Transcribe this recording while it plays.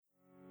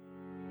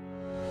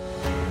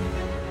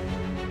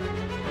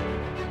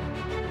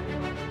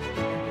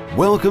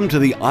Welcome to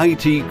the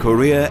IT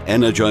Career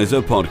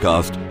Energizer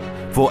podcast.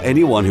 For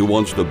anyone who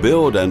wants to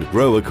build and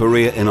grow a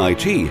career in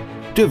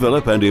IT,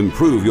 develop and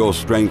improve your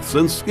strengths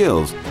and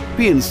skills,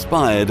 be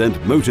inspired and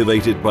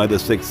motivated by the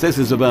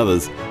successes of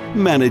others,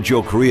 manage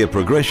your career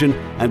progression,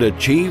 and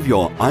achieve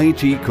your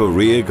IT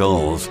career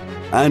goals.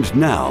 And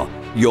now,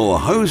 your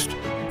host,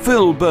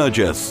 Phil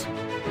Burgess.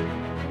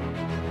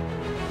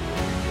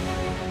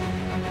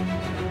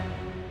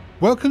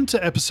 Welcome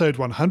to episode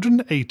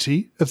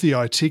 180 of the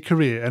IT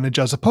Career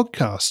Energizer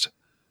podcast.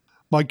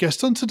 My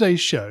guest on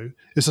today's show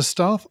is a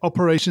staff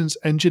operations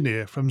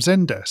engineer from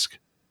Zendesk.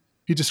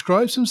 He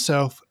describes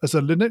himself as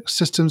a Linux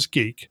systems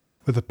geek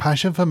with a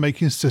passion for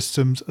making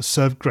systems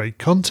serve great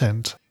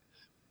content.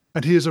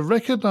 And he is a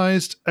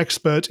recognized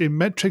expert in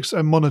metrics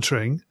and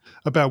monitoring,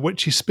 about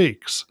which he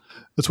speaks,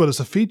 as well as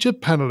a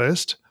featured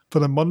panelist for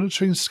the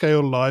Monitoring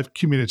Scale Live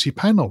community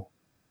panel.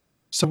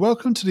 So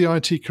welcome to the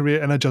IT Career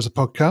Energizer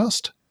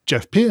podcast,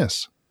 Jeff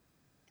Pierce.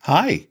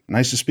 Hi,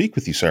 nice to speak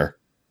with you, sir.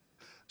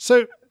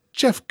 So,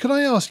 Jeff, could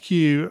I ask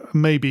you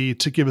maybe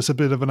to give us a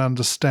bit of an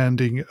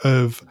understanding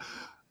of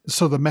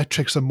sort of the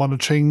metrics and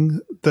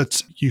monitoring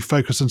that you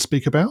focus and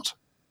speak about?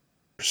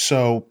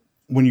 So,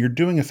 when you're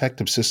doing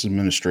effective system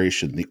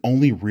administration, the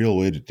only real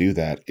way to do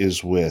that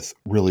is with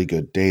really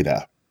good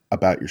data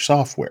about your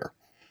software.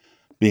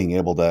 Being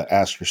able to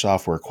ask your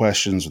software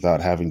questions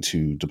without having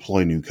to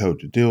deploy new code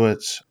to do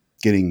it,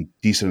 getting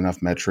decent enough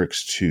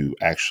metrics to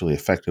actually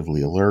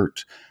effectively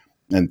alert,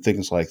 and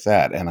things like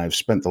that. And I've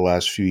spent the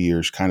last few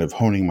years kind of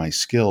honing my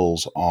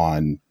skills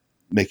on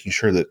making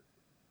sure that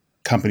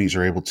companies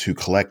are able to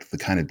collect the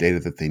kind of data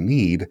that they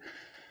need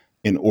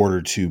in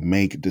order to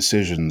make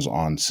decisions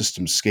on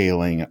system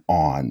scaling,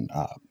 on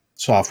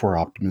software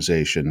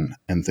optimization,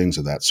 and things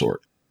of that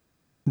sort.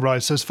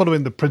 Right. So it's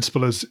following the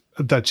principle is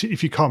that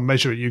if you can't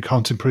measure it, you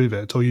can't improve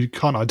it, or you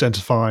can't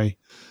identify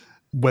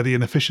where the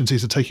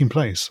inefficiencies are taking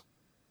place.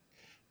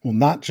 Well,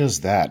 not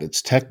just that.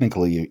 It's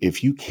technically,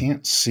 if you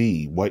can't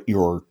see what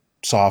your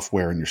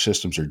software and your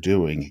systems are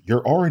doing,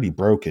 you're already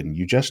broken.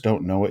 You just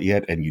don't know it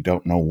yet, and you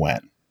don't know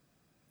when.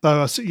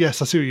 Oh,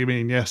 yes, I see what you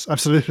mean. Yes,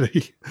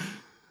 absolutely.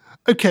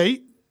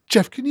 Okay,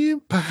 Jeff, can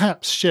you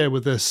perhaps share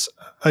with us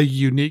a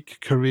unique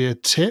career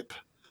tip,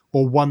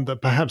 or one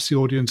that perhaps the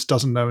audience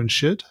doesn't know and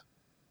should?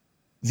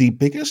 The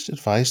biggest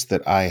advice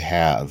that I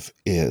have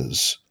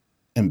is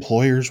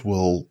employers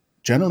will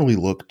generally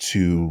look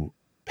to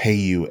pay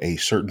you a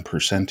certain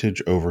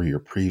percentage over your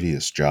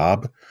previous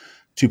job.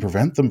 To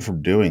prevent them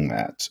from doing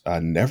that,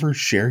 never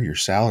share your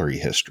salary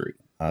history,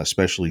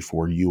 especially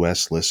for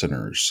U.S.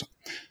 listeners.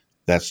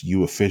 That's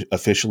you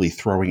officially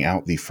throwing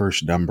out the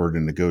first number in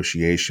a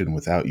negotiation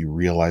without you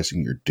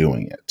realizing you're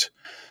doing it.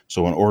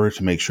 So in order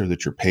to make sure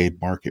that you're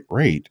paid market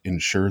rate,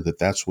 ensure that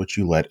that's what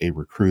you let a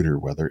recruiter,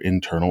 whether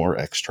internal or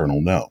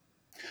external, know.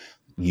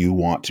 You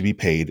want to be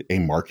paid a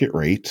market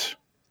rate,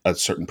 a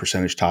certain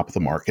percentage top of the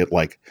market.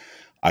 Like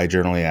I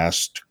generally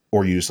asked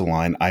or use the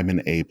line, I'm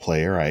an A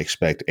player, I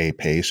expect A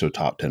pay, so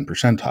top 10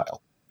 percentile.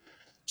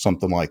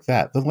 Something like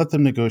that. Then let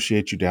them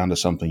negotiate you down to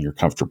something you're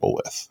comfortable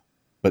with.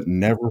 But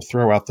never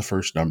throw out the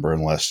first number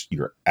unless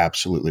you're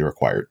absolutely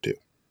required to.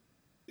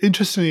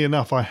 Interestingly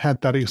enough, I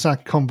had that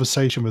exact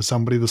conversation with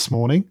somebody this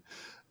morning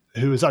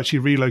who has actually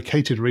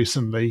relocated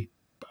recently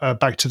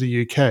back to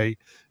the UK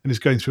and is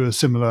going through a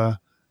similar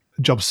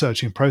job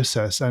searching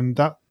process. And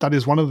that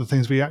is one of the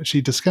things we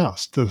actually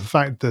discussed, the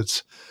fact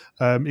that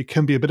it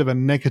can be a bit of a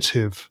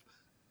negative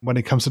when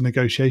it comes to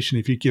negotiation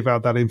if you give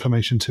out that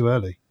information too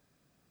early.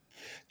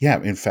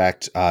 Yeah, in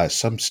fact,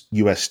 some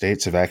U.S.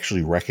 states have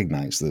actually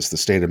recognized this. The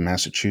state of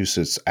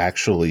Massachusetts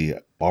actually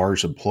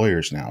bars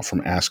employers now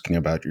from asking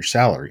about your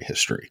salary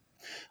history.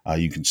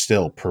 You can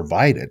still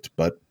provide it,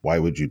 but why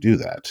would you do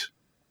that?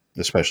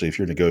 Especially if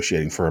you're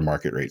negotiating for a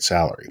market rate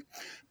salary.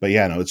 But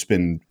yeah, no, it's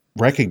been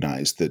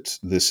recognized that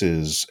this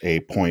is a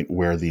point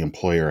where the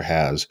employer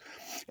has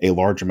a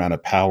large amount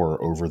of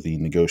power over the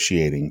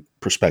negotiating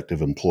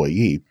prospective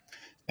employee,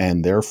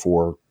 and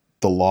therefore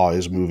the law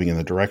is moving in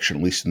the direction,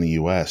 at least in the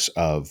U.S.,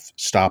 of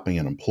stopping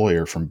an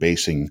employer from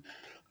basing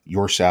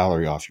your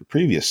salary off your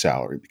previous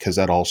salary, because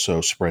that also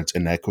spreads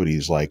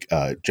inequities like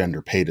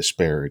gender pay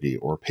disparity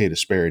or pay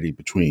disparity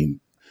between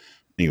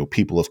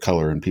people of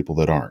color and people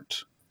that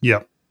aren't.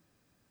 Yeah.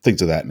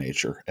 Things of that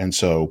nature. And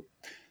so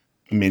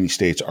many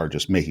states are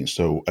just making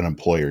so an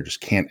employer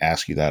just can't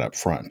ask you that up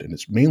front. And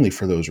it's mainly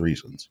for those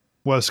reasons.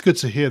 Well, it's good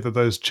to hear that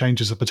those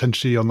changes are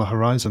potentially on the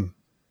horizon.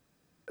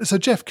 So,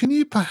 Jeff, can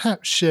you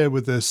perhaps share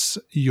with us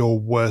your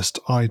worst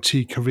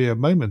IT career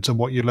moment and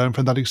what you learned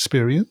from that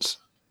experience?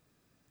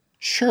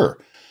 Sure.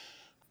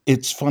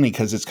 It's funny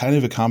because it's kind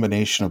of a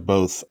combination of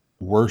both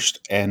worst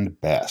and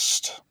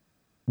best.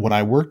 When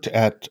I worked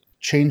at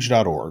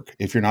change.org,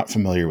 if you're not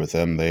familiar with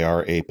them, they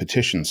are a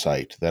petition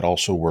site that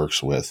also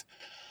works with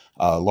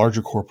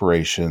larger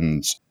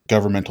corporations,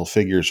 governmental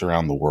figures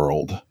around the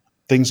world,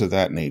 things of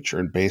that nature.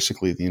 And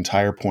basically, the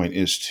entire point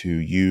is to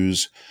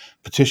use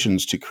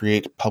petitions to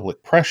create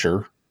public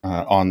pressure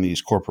on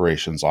these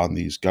corporations, on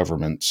these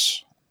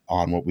governments,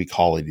 on what we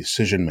call a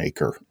decision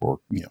maker, or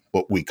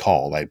what we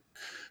call. I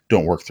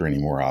don't work there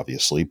anymore,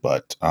 obviously.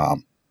 But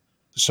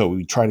so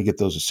we try to get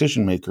those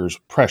decision makers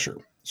pressure.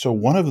 So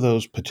one of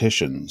those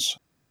petitions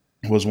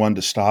was one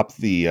to stop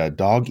the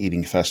dog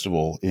eating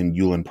festival in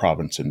Yulin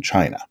province in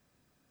China.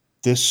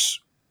 This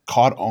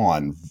caught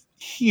on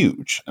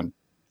huge.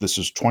 This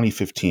is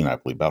 2015, I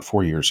believe, about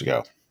 4 years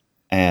ago.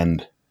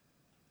 And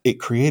it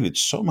created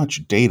so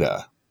much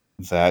data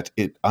that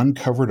it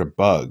uncovered a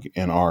bug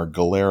in our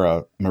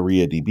Galera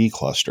MariaDB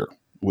cluster,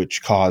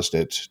 which caused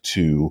it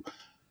to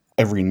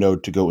every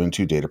node to go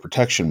into data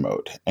protection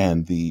mode.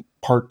 And the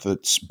part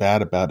that's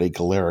bad about a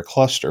Galera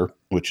cluster,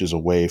 which is a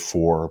way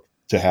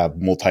to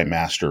have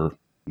multi-master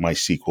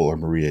MySQL or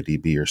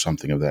MariaDB or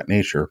something of that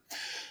nature,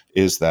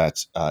 is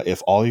that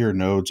if all your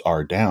nodes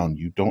are down,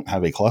 you don't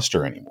have a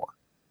cluster anymore.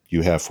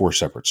 You have 4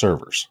 separate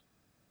servers.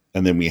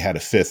 And then we had a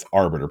 5th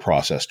arbiter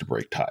process to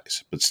break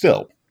ties. But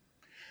still,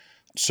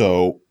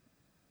 so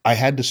I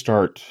had to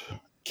start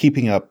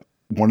keeping up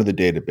one of the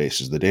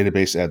databases. The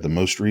database that had the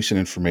most recent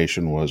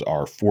information was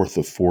our 4th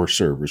of 4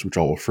 servers, which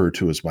I'll refer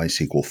to as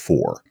MySQL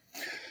 4.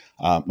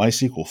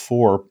 MySQL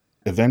 4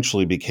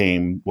 eventually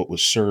became what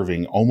was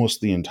serving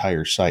almost the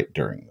entire site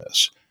during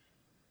this,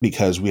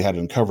 because we had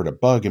uncovered a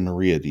bug in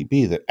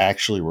MariaDB that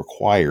actually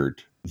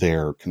required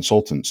their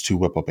consultants to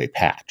whip up a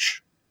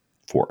patch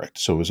for it.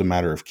 So it was a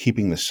matter of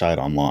keeping the site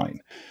online.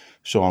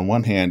 So on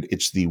one hand,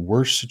 it's the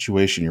worst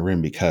situation you're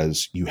in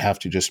because you have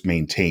to just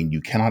maintain. You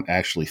cannot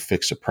actually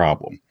fix a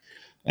problem.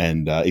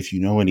 And if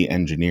you know any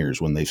engineers,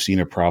 when they've seen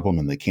a problem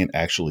and they can't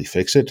actually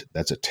fix it,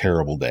 that's a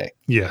terrible day.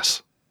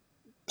 Yes.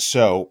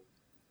 So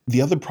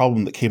the other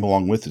problem that came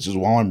along with this is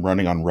while I'm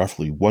running on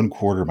roughly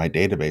 1/4 my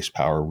database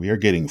power, we are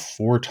getting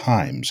 4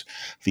 times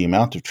the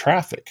amount of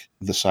traffic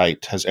the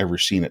site has ever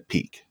seen at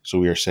peak. So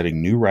we are setting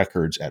new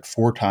records at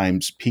 4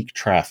 times peak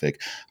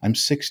traffic. I'm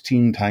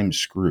 16 times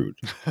screwed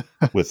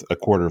with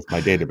 1/4 of my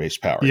database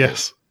power.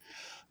 Yes.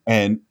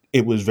 And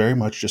it was very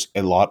much just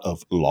a lot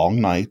of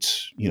long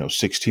nights,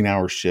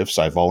 16-hour shifts.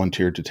 I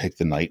volunteered to take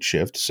the night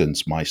shift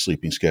since my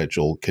sleeping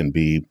schedule can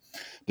be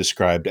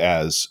described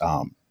as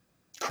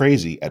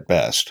crazy at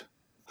best.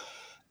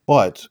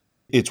 But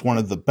it's one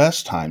of the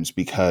best times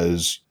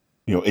because,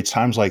 it's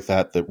times like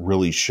that that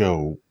really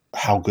show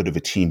how good of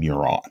a team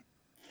you're on.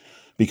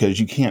 Because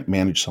you can't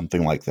manage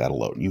something like that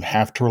alone. You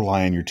have to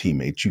rely on your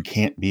teammates. You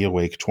can't be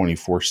awake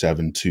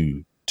 24/7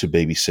 to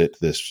babysit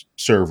this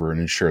server and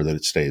ensure that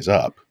it stays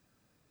up.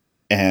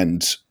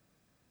 And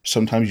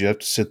sometimes you have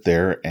to sit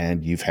there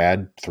and you've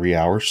had 3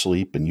 hours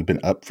sleep and you've been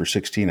up for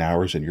 16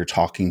 hours and you're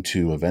talking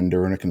to a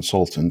vendor and a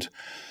consultant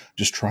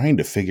just trying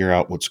to figure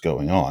out what's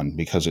going on,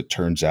 because it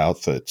turns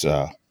out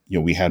that,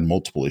 we had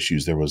multiple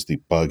issues. There was the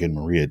bug in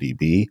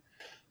MariaDB.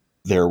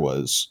 There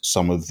was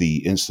some of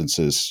the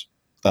instances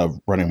of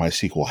running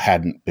MySQL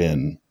hadn't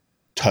been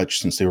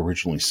touched since they were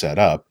originally set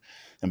up.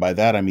 And by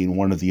that, I mean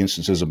one of the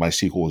instances of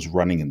MySQL was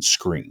running in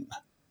screen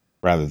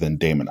rather than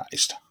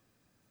daemonized.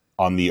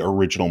 On the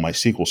original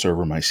MySQL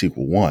server,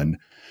 MySQL 1,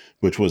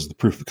 which was the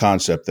proof of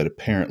concept that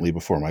apparently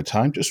before my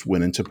time just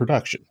went into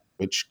production,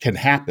 which can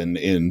happen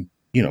in,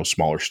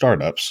 smaller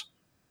startups,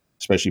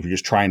 especially if you're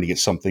just trying to get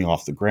something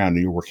off the ground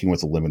and you're working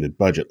with a limited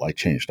budget like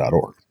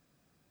change.org.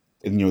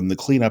 And, the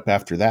cleanup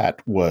after that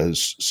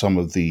was some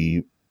of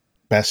the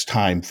best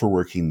time for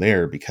working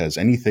there, because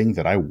anything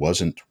that I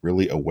wasn't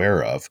really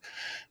aware of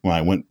when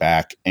I went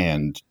back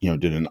and,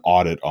 did an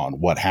audit on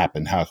what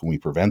happened, how can we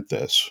prevent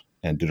this,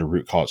 and did a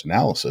root cause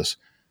analysis,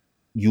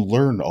 you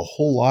learn a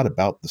whole lot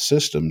about the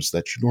systems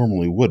that you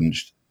normally wouldn't,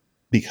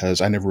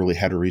 because I never really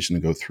had a reason to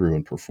go through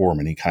and perform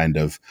any kind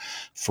of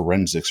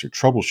forensics or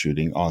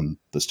troubleshooting on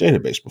this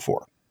database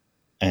before.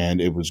 And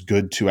it was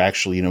good to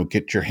actually,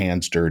 get your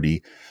hands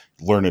dirty,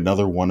 learn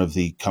another one of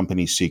the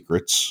company's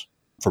secrets,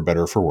 for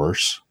better or for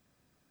worse,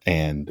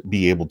 and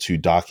be able to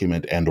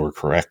document and or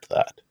correct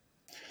that.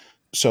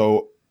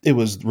 So it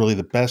was really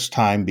the best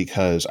time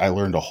because I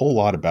learned a whole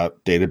lot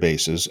about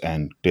databases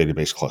and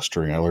database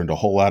clustering. I learned a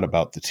whole lot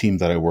about the team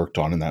that I worked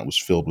on, and that was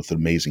filled with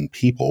amazing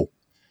people.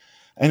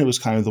 And it was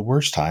kind of the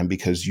worst time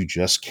because you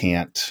just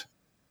can't,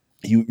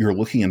 you're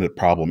looking at a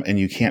problem and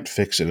you can't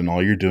fix it. And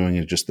all you're doing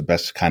is just the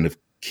best to kind of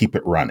keep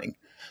it running.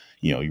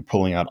 You're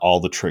pulling out all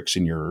the tricks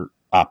in your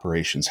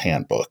operations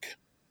handbook,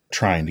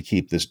 trying to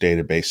keep this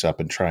database up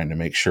and trying to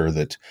make sure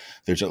that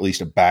there's at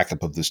least a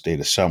backup of this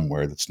data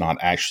somewhere that's not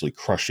actually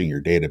crushing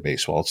your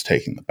database while it's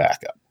taking the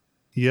backup.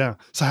 Yeah.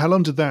 So how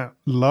long did that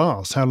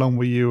last? How long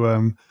were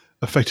you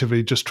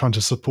effectively just trying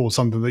to support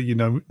something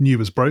that knew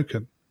was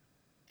broken?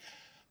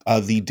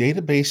 The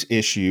database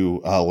issue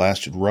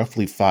lasted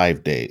roughly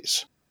 5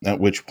 days, at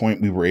which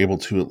point we were able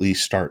to at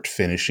least start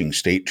finishing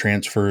state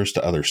transfers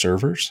to other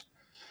servers.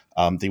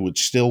 They would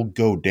still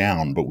go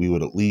down, but we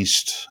would at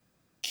least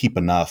keep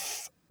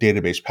enough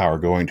database power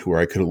going to where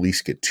I could at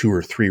least get 2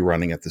 or 3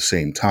 running at the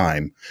same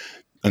time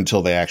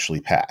until they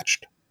actually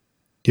patched.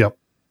 Yep.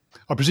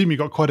 I presume you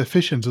got quite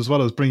efficient as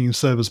well as bringing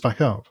servers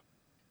back up.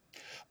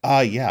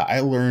 Yeah, I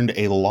learned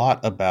a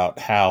lot about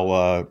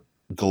how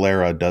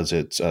Galera does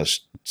its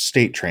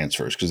state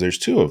transfers, because there's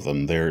 2 of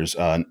them. There's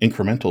an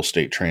incremental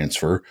state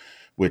transfer,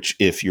 which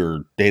if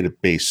your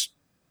database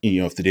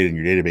if the data in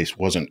your database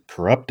wasn't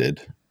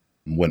corrupted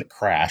when it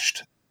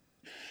crashed,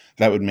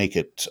 that would make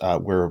it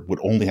where it would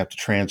only have to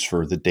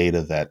transfer the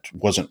data that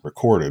wasn't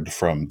recorded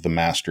from the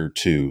master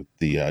to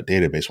the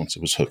database once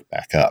it was hooked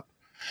back up.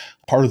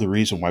 Part of the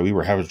reason why we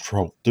were having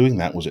trouble doing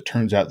that was it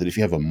turns out that if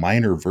you have a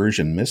minor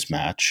version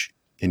mismatch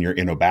in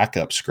your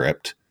backup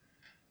script,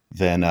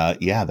 then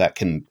that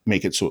can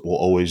make it so it will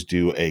always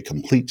do a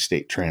complete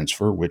state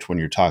transfer, which when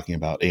you're talking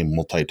about a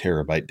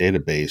multi-terabyte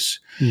database,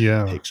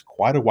 takes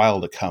quite a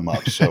while to come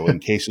up. So in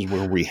cases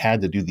where we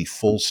had to do the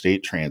full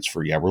state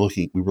transfer, we were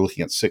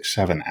looking at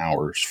 6-7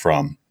 hours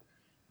from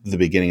the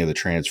beginning of the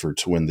transfer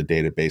to when the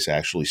database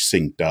actually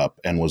synced up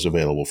and was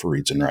available for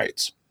reads and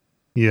writes.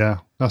 Yeah,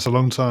 that's a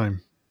long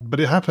time, but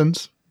it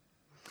happens.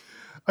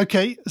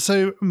 Okay,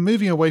 so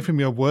moving away from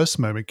your worst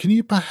moment, can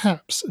you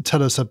perhaps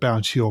tell us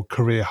about your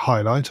career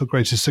highlight or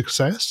greatest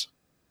success?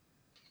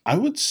 I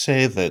would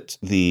say that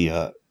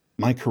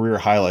my career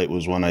highlight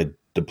was when I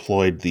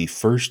deployed the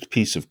first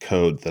piece of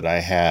code that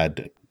I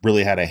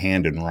really had a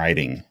hand in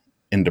writing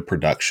into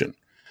production,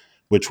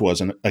 which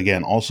was,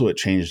 again, also at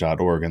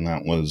change.org, and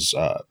that was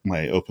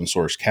my open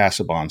source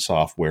Cassabon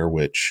software,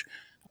 which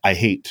I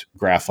hate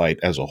Graphite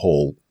as a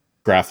whole.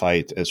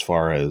 Graphite as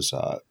far as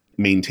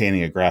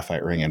maintaining a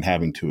graphite ring and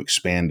having to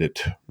expand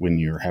it when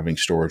you're having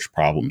storage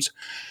problems,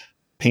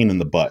 pain in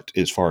the butt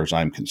as far as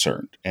I'm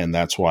concerned. And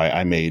that's why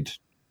I made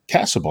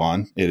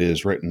Cassabon. It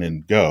is written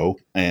in Go,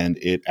 and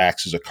it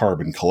acts as a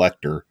carbon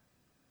collector.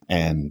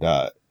 And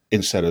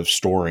instead of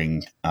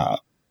storing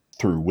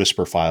through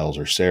Whisper files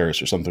or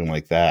Ceres or something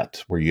like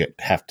that, where you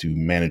have to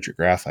manage your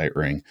graphite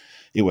ring,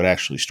 it would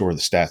actually store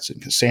the stats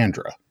in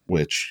Cassandra,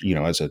 which,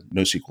 as a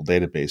NoSQL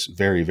database,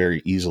 very,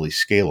 very easily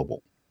scalable.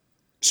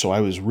 So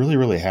I was really,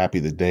 really happy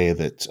the day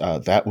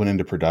that that went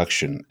into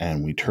production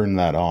and we turned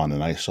that on,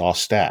 and I saw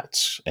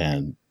stats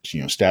and,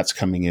 stats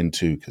coming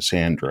into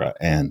Cassandra,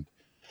 and,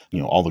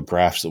 all the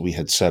graphs that we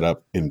had set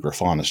up in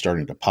Grafana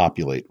starting to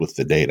populate with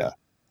the data.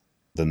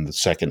 Then the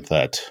second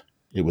that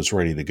it was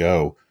ready to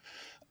go,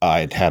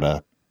 I'd had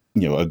a,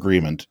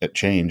 agreement at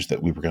Change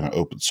that we were going to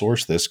open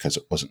source this because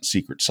it wasn't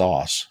secret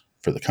sauce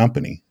for the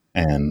company.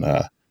 And,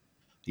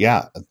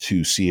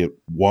 to see it,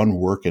 one,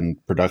 work in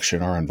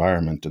production in our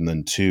environment, and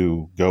then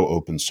two, go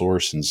open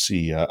source and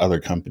see other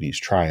companies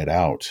try it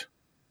out.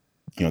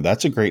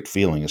 That's a great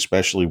feeling,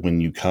 especially when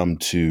you come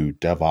to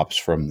DevOps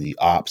from the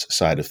ops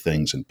side of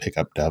things and pick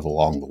up dev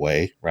along the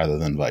way rather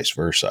than vice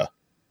versa.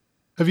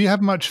 Have you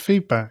had much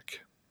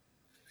feedback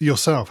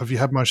yourself? Have you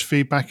had much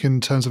feedback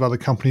in terms of other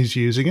companies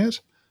using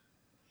it?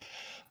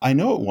 I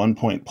know at one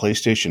point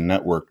PlayStation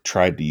Network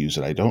tried to use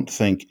it. I don't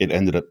think it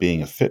ended up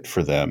being a fit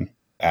for them,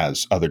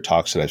 as other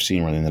talks that I've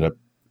seen where they ended up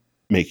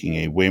making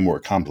a way more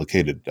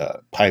complicated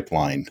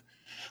pipeline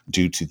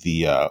due to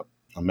the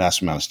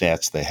massive amount of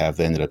stats they have.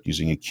 They ended up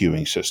using a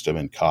queuing system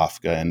in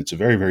Kafka, and it's a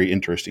very, very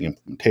interesting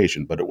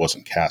implementation, but it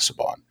wasn't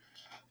Cassabon.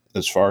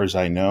 As far as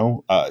I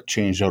know,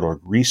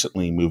 Change.org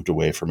recently moved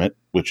away from it,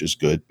 which is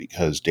good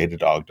because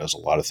Datadog does a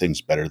lot of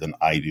things better than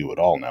I do at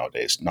all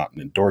nowadays. Not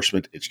an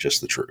endorsement, it's just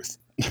the truth.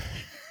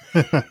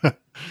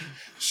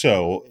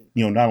 So,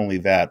 not only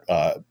that,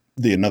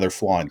 another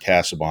flaw in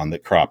Cassabon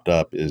that cropped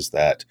up is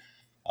that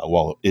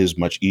while it is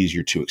much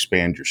easier to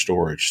expand your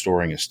storage,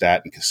 storing a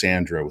stat in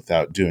Cassandra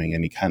without doing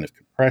any kind of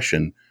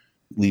compression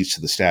leads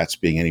to the stats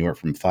being anywhere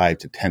from 5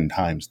 to 10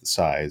 times the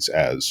size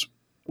as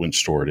when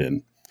stored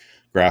in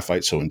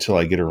Graphite. So until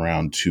I get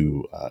around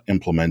to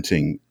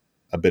implementing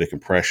a bit of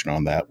compression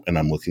on that, and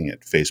I'm looking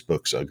at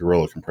Facebook's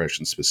Gorilla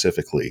compression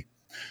specifically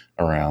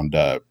around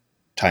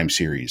time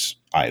series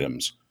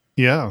items,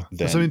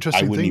 that's some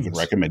interesting I wouldn't even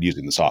recommend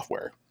using the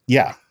software.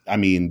 Yeah, I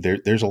mean,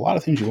 there's a lot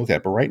of things you look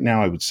at, but right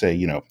now I would say,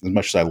 as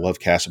much as I love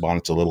Cassabon,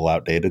 it's a little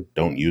outdated.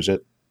 Don't use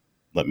it.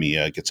 Let me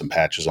get some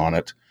patches on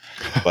it.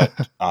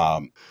 But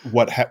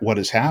what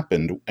has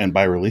happened, and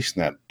by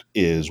releasing that,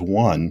 is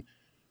one,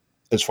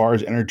 as far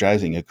as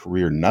energizing a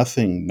career,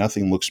 nothing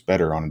looks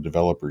better on a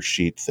developer's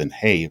sheet than,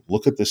 hey,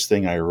 look at this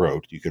thing I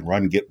wrote. You can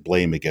run git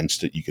blame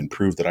against it. You can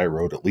prove that I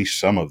wrote at least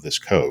some of this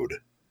code.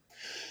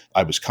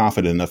 I was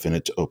confident enough in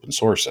it to open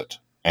source it.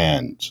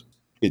 And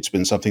it's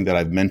been something that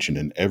I've mentioned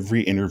in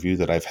every interview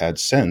that I've had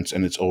since,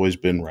 and it's always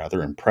been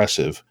rather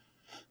impressive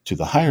to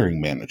the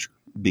hiring manager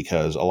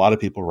because a lot of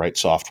people write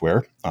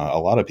software, a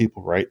lot of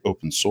people write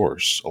open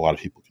source, a lot of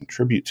people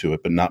contribute to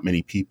it, but not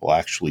many people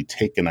actually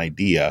take an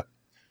idea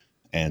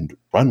and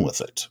run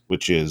with it,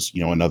 which is,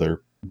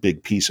 another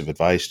big piece of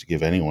advice to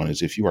give anyone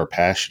is if you are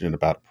passionate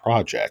about a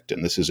project,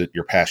 and this isn't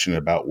you're passionate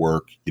about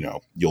work,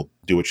 you'll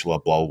do what you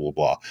love, blah, blah,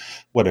 blah,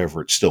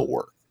 whatever, it's still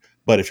work.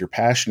 But if you're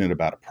passionate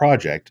about a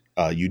project,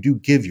 you do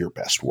give your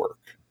best work.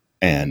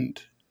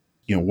 And,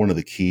 one of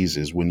the keys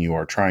is when you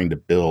are trying to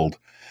build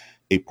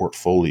a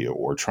portfolio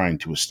or trying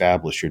to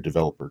establish your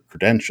developer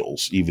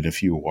credentials, even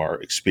if you are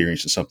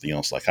experienced in something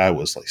else like I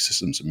was, like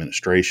systems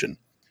administration,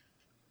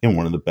 and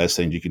one of the best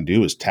things you can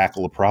do is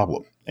tackle a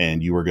problem.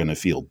 And you are going to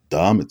feel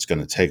dumb. It's going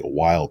to take a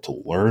while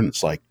to learn.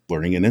 It's like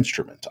learning an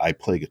instrument. I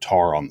play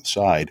guitar on the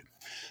side.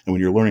 And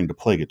when you're learning to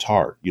play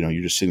guitar,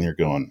 you're just sitting there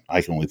going,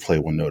 I can only play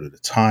one note at a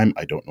time.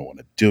 I don't know what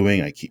I'm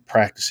doing. I keep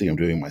practicing. I'm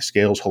doing my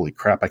scales. Holy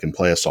crap, I can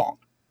play a song.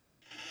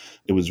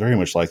 It was very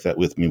much like that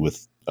with me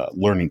with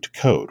learning to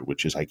code,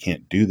 which is I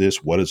can't do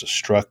this. What does a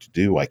struct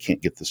do? I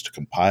can't get this to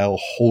compile.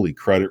 Holy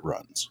crud, it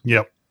runs.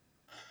 Yep.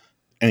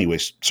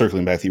 Anyways,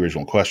 circling back to the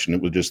original question,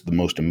 it was just the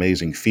most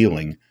amazing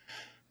feeling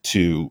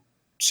to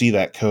see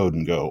that code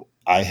and go,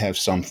 I have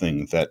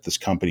something that this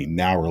company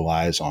now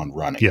relies on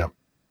running. Yeah.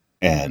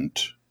 And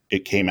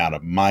it came out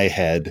of my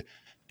head,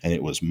 and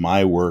it was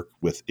my work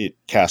with it.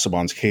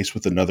 Casaubon's case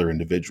with another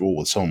individual.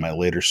 With some of my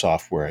later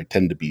software, I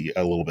tend to be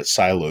a little bit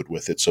siloed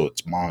with it, so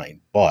it's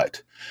mine.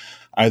 But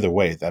either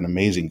way, that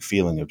amazing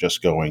feeling of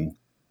just going,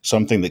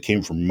 something that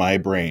came from my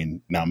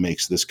brain now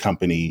makes this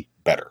company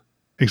better.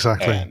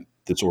 Exactly. And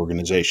this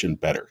organization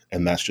better.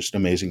 And that's just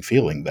an amazing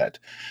feeling that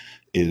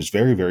is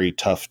very, very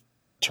tough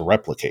to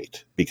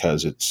replicate,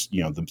 because it's,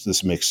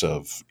 this mix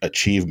of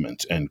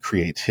achievement and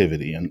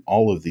creativity and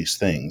all of these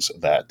things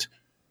that,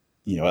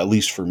 at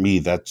least for me,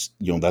 that's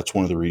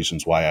one of the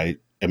reasons why I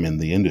am in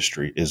the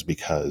industry, is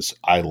because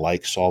I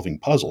like solving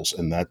puzzles.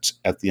 And that's,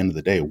 at the end of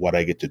the day, what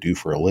I get to do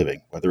for a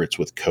living, whether it's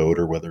with code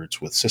or whether it's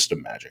with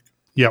system magic.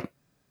 Yep.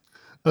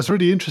 That's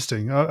really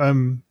interesting.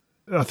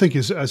 I think,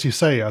 as you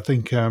say, I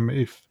think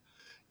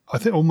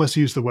almost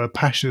use the word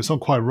passion. It's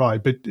not quite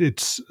right, but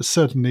it's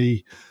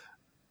certainly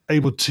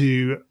able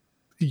to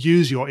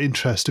use your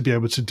interest to be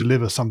able to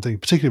deliver something,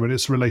 particularly when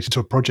it's related to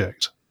a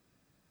project.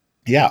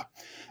 Yeah.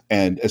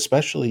 And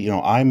especially,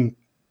 I'm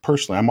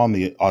on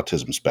the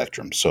autism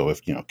spectrum. So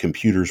if,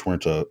 computers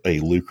weren't a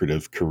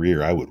lucrative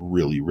career, I would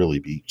really, really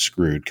be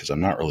screwed, because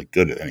I'm not really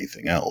good at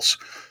anything else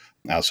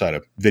outside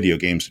of video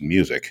games and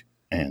music.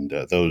 And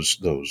those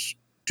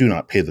do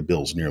not pay the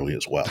bills nearly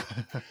as well.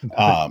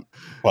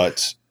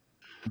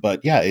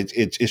 But yeah,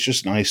 it's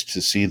just nice to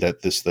see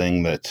that this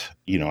thing that,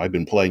 I've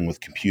been playing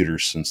with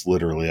computers since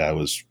literally I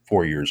was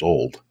 4 years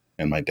old,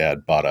 and my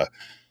dad bought a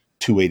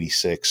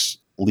 286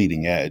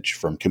 leading edge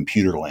from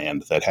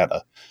Computerland that had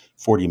a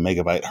 40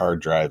 megabyte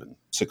hard drive and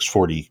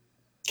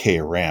 640K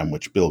of RAM,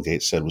 which Bill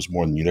Gates said was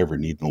more than you'd ever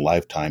need in a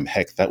lifetime.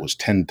 Heck, that was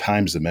 10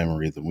 times the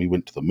memory that we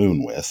went to the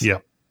moon with. Yeah.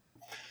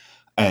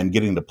 And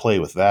getting to play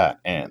with that.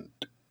 And,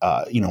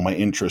 my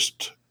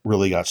interest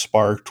really got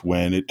sparked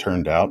when it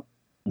turned out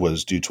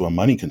was due to a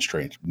money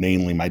constraint.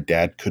 Namely, my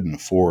dad couldn't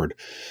afford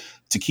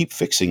to keep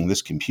fixing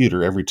this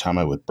computer every time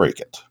I would break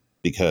it.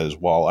 Because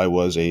while I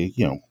was a,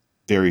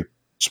 very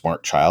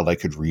smart child, I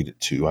could read it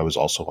too, I was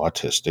also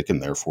autistic,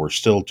 and therefore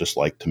still just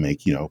like to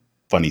make,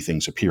 funny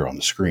things appear on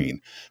the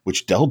screen,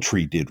 which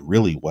Deltree did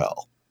really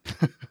well.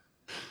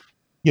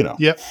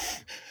 Yep.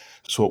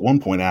 So at one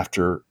point,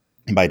 after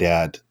my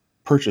dad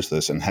purchased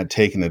this and had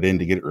taken it in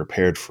to get it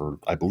repaired for,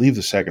 I believe,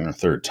 the second or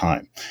third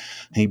time,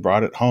 he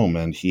brought it home,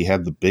 and he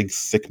had the big,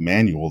 thick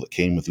manual that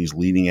came with these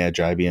leading edge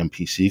IBM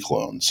PC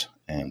clones,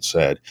 and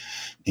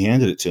he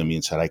handed it to me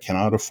and said, I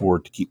cannot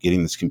afford to keep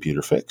getting this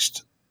computer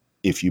fixed.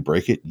 If you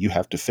break it, you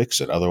have to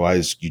fix it.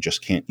 Otherwise, you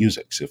just can't use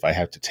it. So if I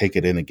have to take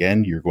it in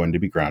again, you're going to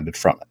be grounded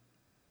from it.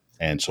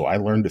 And so I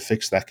learned to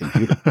fix that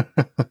computer.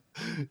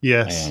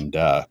 Yes. And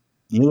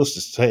needless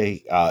to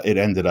say, it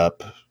ended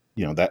up,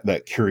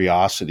 that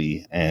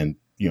curiosity and,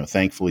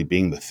 thankfully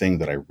being the thing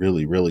that I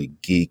really, really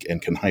geek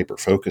and can hyper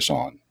focus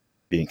on,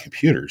 being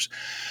computers,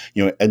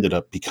 it ended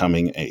up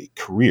becoming a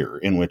career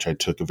in which I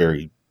took a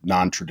very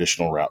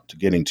non-traditional route to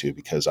getting to,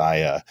 because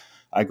I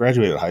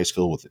graduated high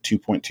school with a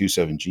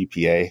 2.27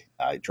 GPA.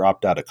 I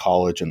dropped out of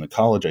college, and the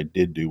college I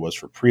did do was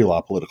for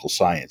pre-law political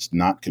science,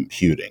 not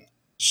computing.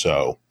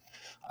 So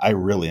I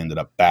really ended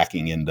up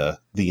backing into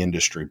the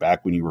industry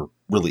back when you were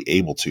really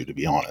able to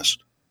be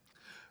honest.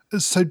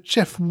 So,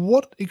 Jeff,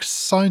 what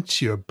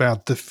excites you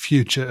about the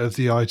future of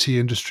the IT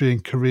industry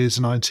and careers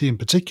in IT in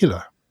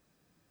particular?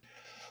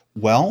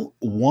 Well,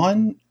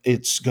 one,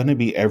 it's going to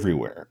be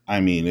everywhere. I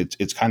mean,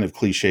 it's kind of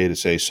cliche to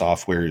say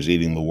software is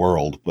eating the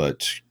world,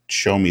 but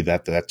show me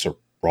that that's a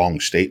wrong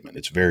statement.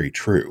 It's very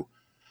true.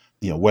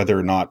 Whether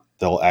or not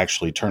they'll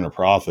actually turn a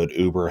profit,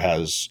 Uber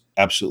has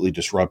absolutely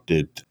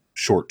disrupted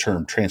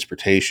short-term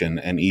transportation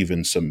and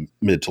even some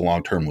mid to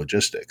long-term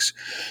logistics,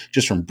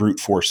 just from brute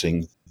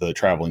forcing the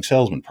traveling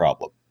salesman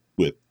problem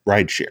with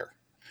rideshare.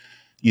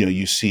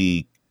 You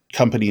see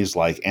companies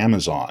like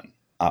Amazon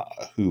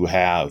who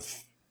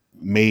have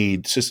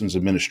made systems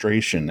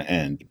administration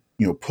and,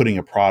 putting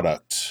a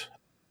product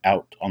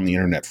out on the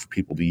internet for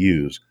people to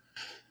use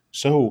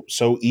so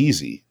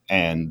easy.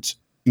 And,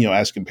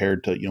 as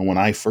compared to, when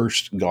I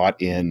first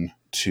got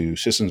into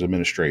systems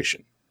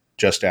administration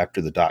just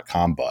after the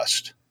 .com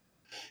bust,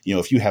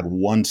 if you had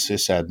one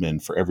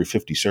sysadmin for every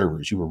 50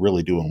 servers, you were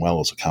really doing well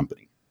as a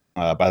company.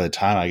 By the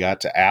time I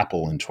got to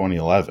Apple in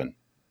 2011,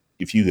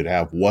 if you could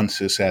have one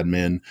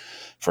sysadmin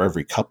for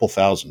every couple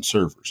thousand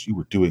servers, you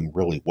were doing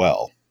really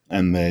well.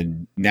 And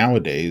then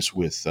nowadays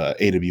with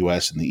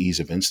AWS and the ease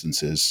of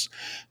instances,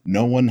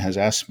 no one has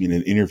asked me in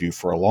an interview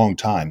for a long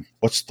time,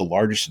 what's the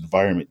largest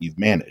environment you've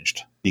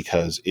managed?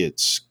 Because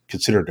it's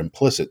considered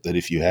implicit that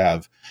if you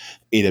have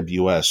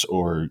AWS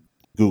or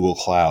Google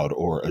Cloud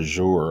or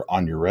Azure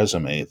on your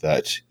resume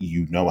that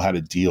you know how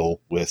to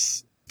deal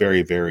with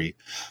very, very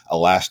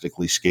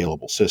elastically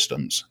scalable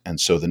systems. And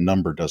so the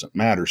number doesn't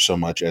matter so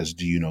much as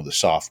do you know the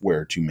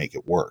software to make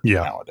it work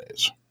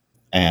nowadays.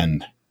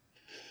 And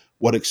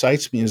what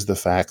excites me is the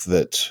fact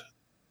that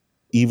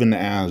even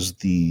as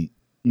the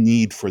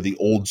need for the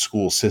old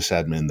school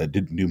sysadmin that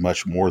didn't do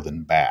much more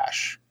than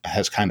bash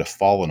has kind of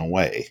fallen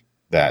away,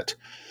 that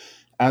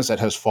as that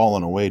has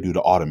fallen away due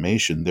to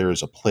automation, there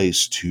is a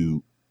place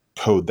to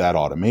code that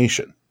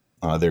automation.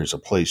 There's a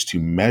place to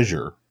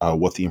measure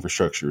what the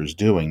infrastructure is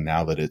doing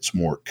now that it's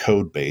more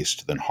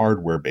code-based than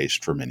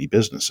hardware-based for many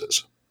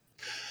businesses.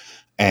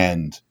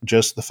 And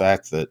just the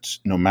fact that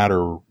no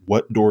matter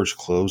what doors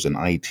close in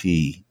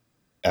IT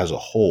as a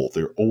whole,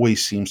 there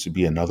always seems to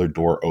be another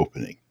door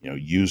opening.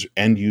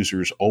 End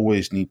users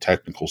always need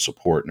technical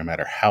support, no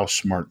matter how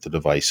smart the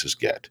devices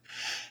get.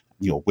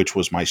 Which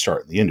was my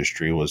start in the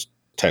industry, was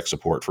tech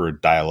support for a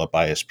dial-up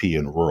ISP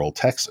in rural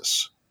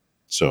Texas.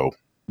 So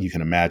you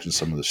can imagine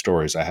some of the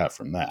stories I have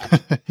from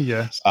that.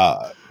 Yes.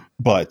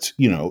 But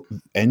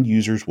end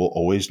users will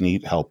always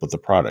need help with the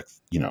product.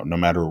 No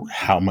matter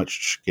how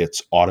much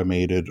gets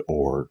automated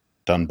or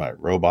done by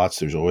robots,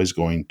 there's always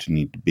going to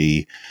need to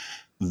be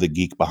the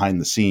geek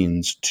behind the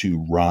scenes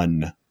to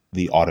run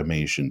the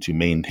automation, to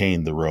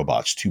maintain the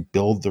robots, to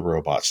build the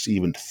robots, to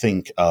even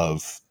think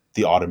of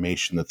the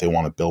automation that they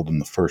want to build in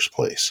the first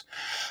place.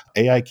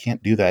 AI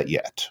can't do that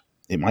yet.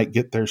 It might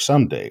get there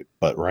someday,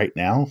 but right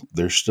now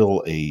there's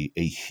still a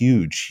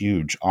huge,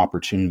 huge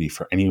opportunity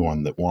for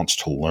anyone that wants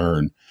to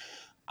learn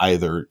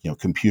either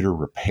computer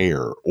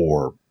repair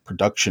or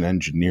production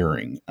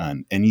engineering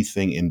and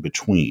anything in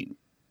between.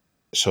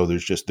 So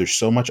there's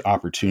so much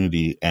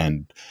opportunity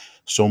and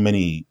so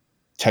many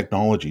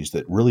technologies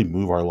that really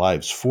move our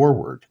lives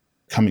forward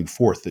coming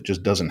forth that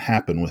just doesn't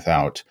happen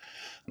without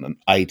an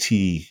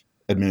IT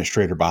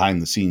administrator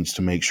behind the scenes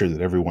to make sure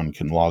that everyone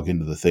can log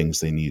into the things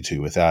they need to,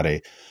 without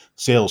a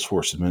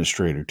Salesforce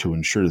administrator to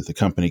ensure that the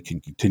company can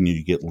continue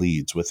to get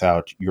leads,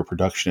 without your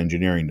production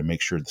engineering to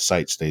make sure the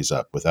site stays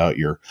up, without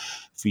your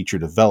feature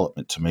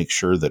development to make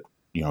sure that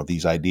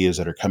these ideas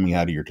that are coming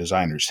out of your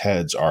designers'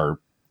 heads are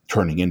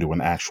turning into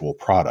an actual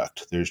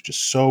product. There's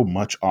just so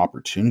much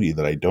opportunity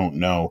that I don't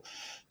know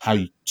how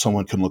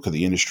someone can look at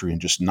the industry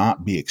and just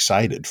not be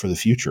excited for the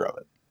future of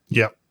it.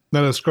 Yeah.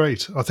 No, that's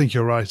great. I think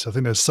you're right. I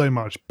think there's so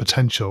much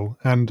potential.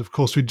 And of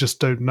course, we just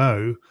don't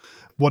know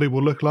what it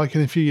will look like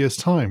in a few years'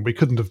 time. We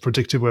couldn't have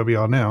predicted where we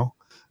are now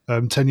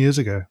 10 years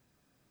ago.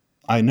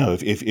 I know.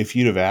 If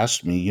you'd have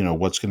asked me,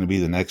 what's going to be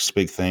the next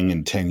big thing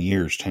in 10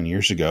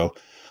 years ago,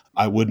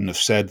 I wouldn't have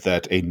said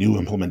that a new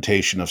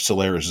implementation of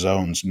Solaris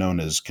Zones known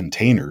as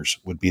containers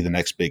would be the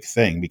next big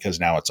thing, because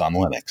now it's on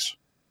Linux.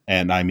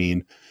 And I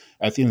mean,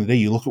 at the end of the day,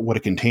 you look at what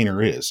a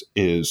container is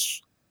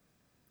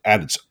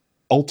at its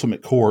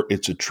ultimate core,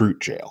 it's a truth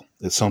jail.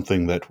 It's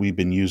something that we've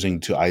been using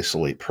to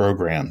isolate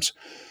programs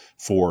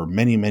for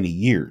many, many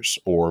years,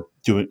 or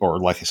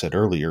like I said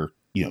earlier,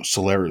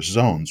 Solaris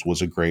Zones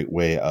was a great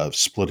way of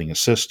splitting a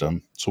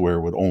system so where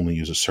it would only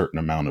use a certain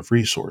amount of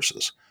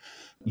resources.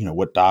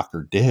 What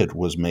Docker did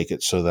was make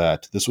it so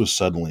that this was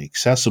suddenly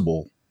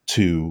accessible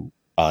to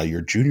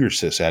your junior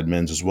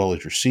sysadmins as well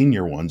as your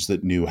senior ones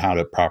that knew how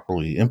to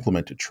properly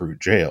implement a true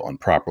jail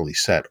and properly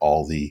set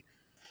all the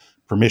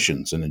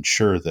permissions and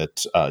ensure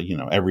that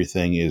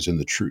everything is in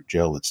the true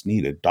jail that's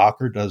needed.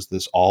 Docker does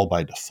this all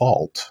by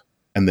default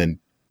and then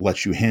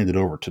lets you hand it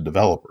over to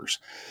developers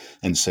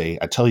and say,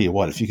 I tell you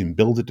what, if you can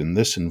build it in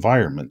this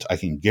environment, I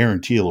can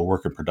guarantee it'll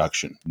work in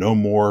production. No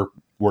more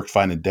work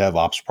finding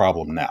DevOps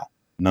problem now.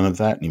 None of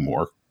that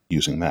anymore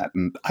using that.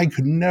 And I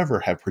could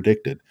never have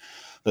predicted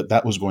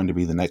that was going to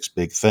be the next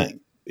big thing.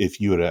 If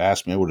you had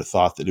asked me, I would have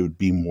thought that it would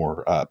be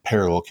more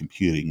parallel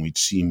computing. We'd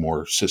see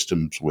more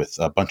systems with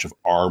a bunch of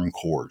ARM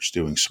cores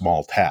doing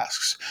small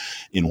tasks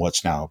in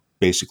what's now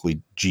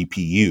basically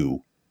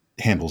GPU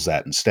handles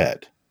that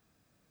instead.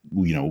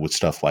 With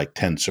stuff like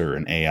Tensor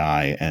and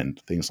AI and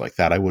things like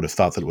that, I would have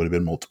thought that it would have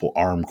been multiple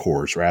ARM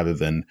cores rather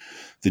than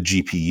the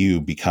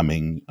GPU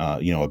becoming,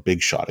 a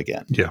big shot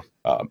again. Yeah.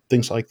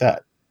 Things like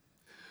that.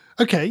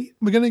 Okay,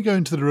 we're going to go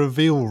into the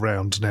reveal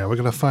round now. We're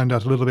going to find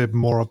out a little bit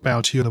more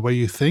about you and the way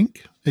you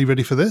think. Are you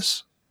ready for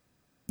this?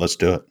 Let's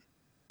do it.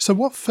 So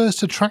what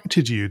first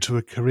attracted you to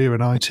a career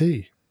in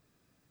IT?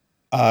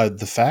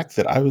 The fact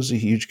that I was a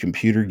huge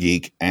computer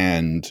geek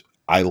and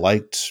I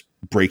liked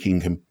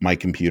breaking my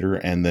computer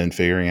and then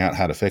figuring out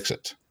how to fix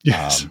it.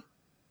 Yes.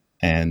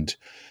 And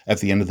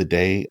at the end of the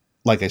day,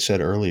 like I said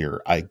earlier,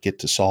 I get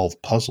to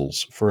solve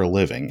puzzles for a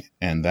living.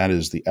 And that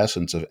is the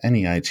essence of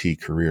any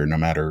IT career, no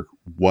matter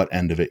what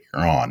end of it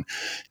you're on,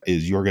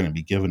 is you're going to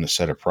be given a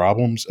set of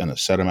problems and a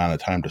set amount of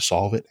time to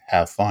solve it.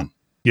 Have fun.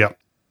 Yeah.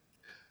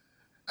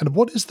 And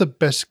what is the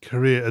best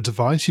career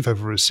advice you've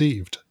ever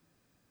received?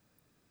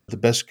 The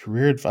best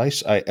career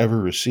advice I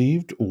ever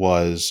received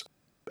was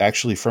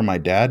actually from my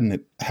dad, and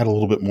it had a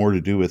little bit more to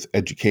do with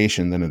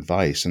education than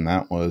advice. And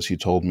that was, he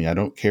told me, I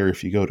don't care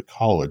if you go to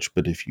college,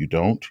 but if you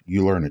don't,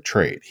 you learn a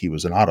trade. He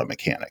was an auto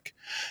mechanic.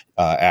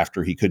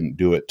 After he couldn't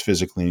do it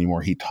physically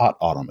anymore, he taught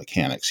auto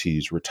mechanics.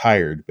 He's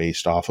retired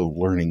based off of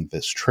learning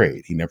this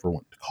trade. He never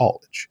went to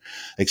college,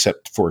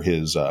 except for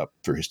his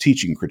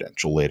teaching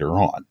credential later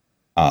on.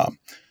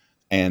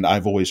 And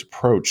I've always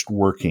approached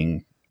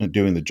working and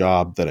doing the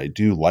job that I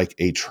do like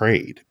a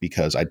trade,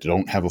 because I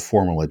don't have a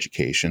formal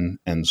education.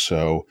 And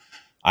so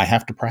I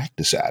have to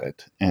practice at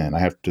it, and I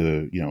have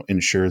to,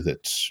 ensure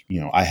that,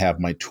 I have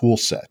my tool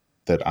set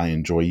that I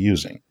enjoy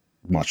using,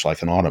 much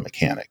like an auto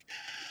mechanic.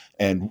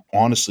 And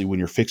honestly, when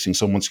you're fixing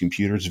someone's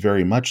computer, it's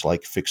very much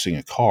like fixing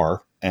a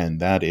car. And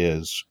that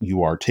is,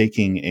 you are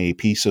taking a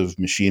piece of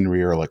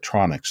machinery or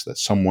electronics that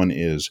someone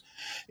is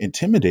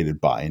intimidated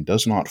by and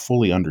does not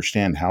fully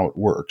understand how it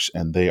works.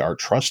 And they are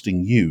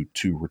trusting you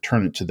to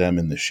return it to them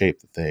in the shape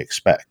that they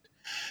expect.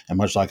 And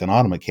much like an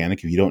auto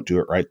mechanic, if you don't do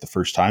it right the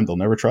first time, they'll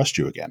never trust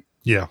you again.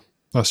 Yeah,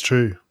 that's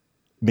true.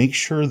 Make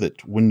sure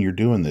that when you're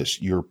doing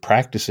this, you're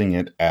practicing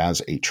it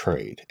as a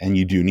trade, and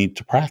you do need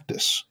to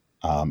practice.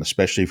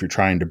 Especially if you're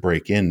trying to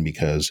break in,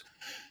 because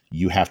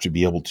you have to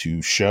be able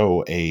to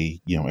show a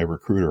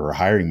recruiter or a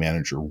hiring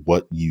manager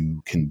what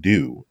you can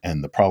do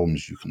and the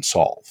problems you can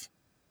solve.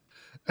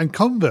 And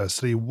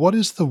conversely, what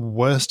is the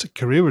worst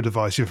career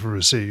advice you've ever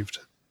received?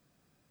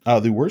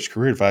 The worst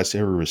career advice I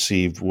ever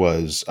received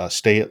was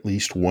stay at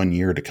least 1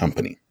 year at a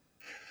company,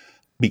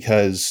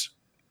 because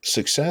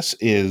success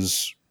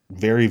is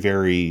very,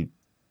 very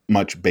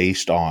much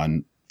based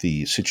on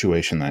the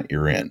situation that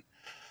you're in.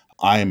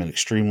 I am an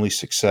extremely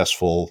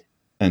successful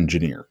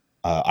engineer.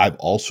 I've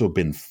also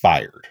been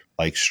fired,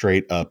 like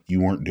straight up,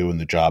 you weren't doing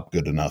the job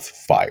good enough,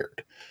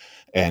 fired.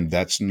 And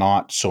that's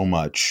not so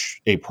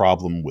much a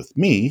problem with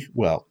me.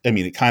 Well, I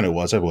mean, it kind of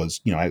was. I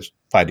was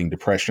fighting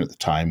depression at the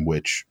time,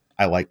 which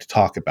I like to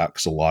talk about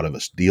because a lot of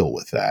us deal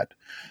with that.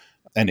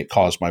 And it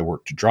caused my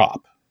work to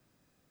drop.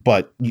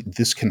 But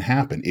this can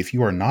happen. If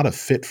you are not a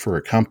fit for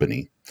a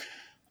company,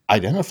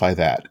 identify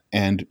that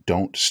and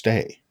don't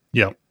stay.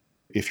 Yeah.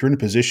 If you're in a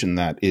position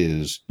that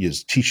is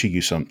teaching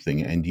you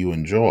something and you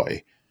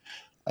enjoy,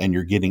 and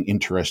you're getting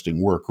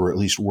interesting work, or at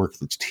least work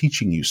that's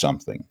teaching you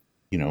something,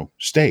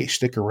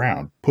 stick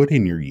around, put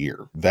in your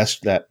year,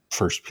 vest that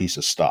first piece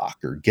of stock,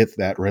 or get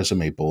that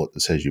resume bullet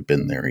that says you've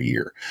been there a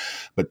year.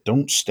 But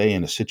don't stay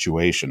in a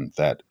situation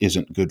that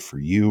isn't good for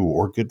you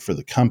or good for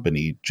the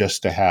company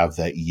just to have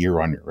that year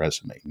on your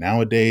resume.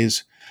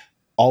 Nowadays,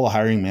 all a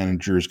hiring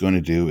manager is going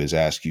to do is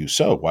ask you,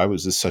 so why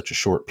was this such a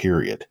short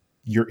period?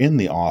 You're in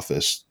the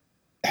office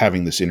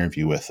having this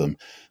interview with them.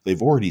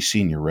 They've already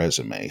seen your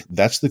resume.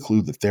 That's the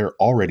clue that they're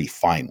already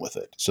fine with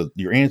it. So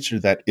your answer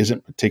to that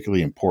isn't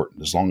particularly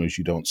important, as long as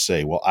you don't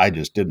say, well, I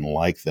just didn't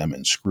like them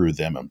and screw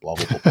them and blah,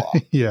 blah, blah,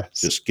 blah.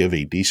 Yes. Just give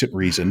a decent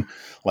reason,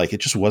 like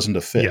it just wasn't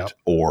a fit. Yep.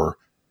 Or,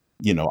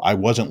 I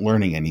wasn't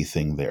learning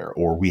anything there,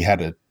 or we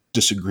had a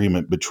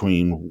disagreement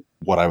between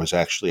what I was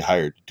actually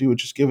hired to do.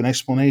 Just give an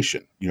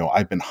explanation.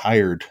 I've been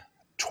hired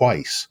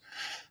twice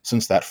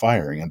since that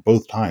firing, and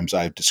both times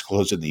I've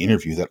disclosed in the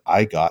interview that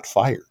I got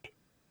fired,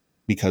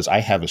 because I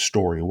have a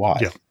story why.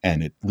 Yeah.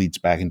 And it leads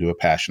back into a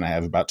passion I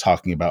have about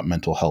talking about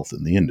mental health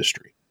in the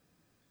industry.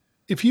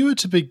 If you were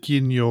to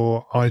begin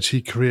your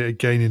IT career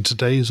again in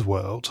today's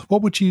world,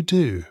 what would you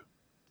do?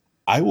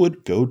 I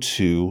would go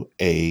to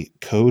a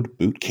code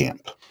boot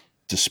camp.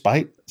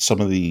 Despite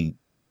some of the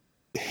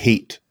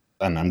hate,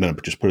 and I'm going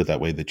to just put it that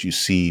way, that you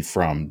see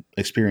from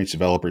experienced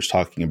developers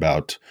talking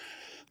about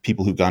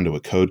people who've gone to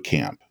a code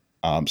camp,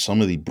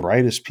 some of the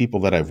brightest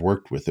people that I've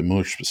worked with, and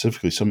more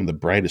specifically, some of the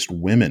brightest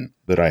women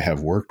that I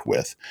have worked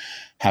with,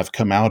 have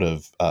come out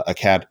of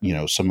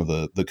some of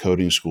the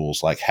coding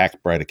schools like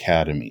Hackbright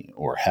Academy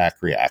or Hack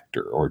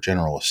Reactor or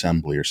General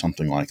Assembly or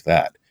something like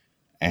that.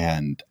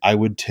 And I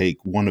would take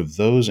one of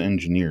those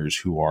engineers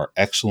who are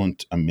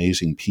excellent,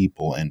 amazing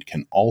people and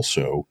can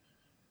also,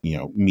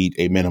 meet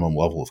a minimum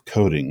level of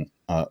coding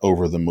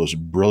over the most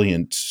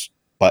brilliant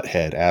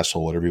butthead,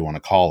 asshole, whatever you want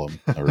to call him,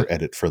 or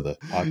edit for the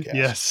podcast.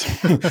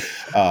 Yes.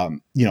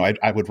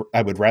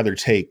 I would rather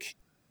take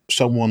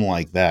someone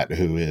like that,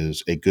 who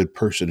is a good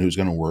person, who's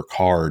going to work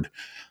hard,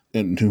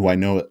 and who I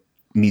know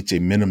meets a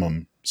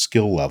minimum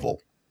skill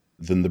level,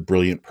 than the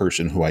brilliant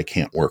person who I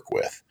can't work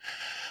with.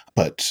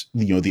 But,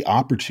 the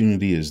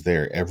opportunity is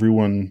there.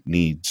 Everyone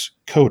needs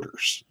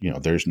coders.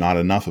 There's not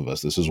enough of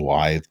us. This is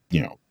why,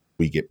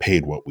 we get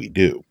paid what we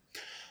do.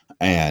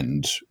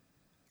 And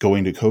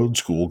going to code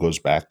school goes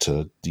back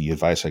to the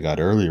advice I got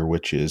earlier,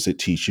 which is it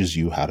teaches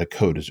you how to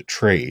code as a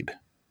trade.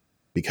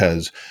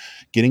 Because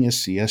getting a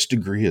CS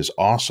degree is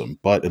awesome,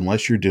 but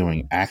unless you're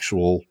doing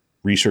actual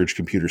research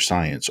computer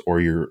science,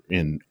 or you're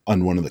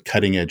on one of the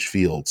cutting edge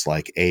fields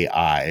like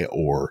AI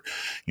or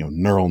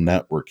neural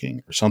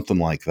networking or something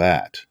like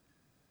that,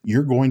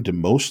 you're going to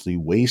mostly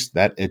waste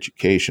that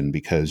education,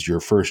 because your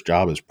first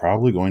job is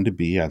probably going to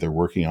be either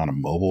working on a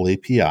mobile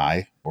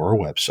API or a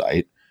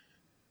website.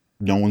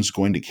 No one's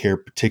going to care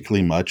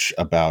particularly much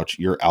about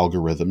your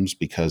algorithms,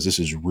 because this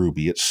is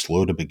Ruby. It's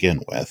slow to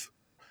begin with.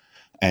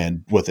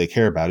 And what they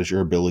care about is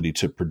your ability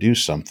to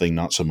produce something,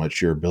 not so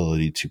much your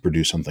ability to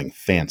produce something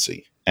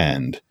fancy.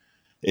 And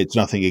it's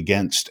nothing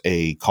against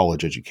a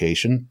college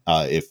education.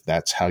 If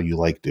that's how you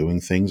like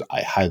doing things,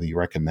 I highly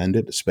recommend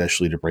it,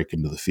 especially to break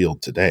into the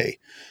field today.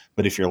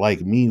 But if you're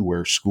like me,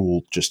 where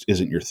school just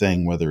isn't your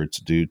thing, whether it's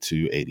due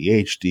to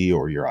ADHD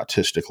or you're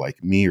autistic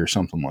like me or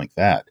something like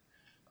that,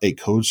 a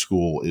code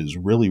school is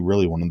really,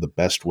 really one of the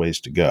best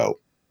ways to go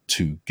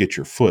to get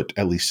your foot,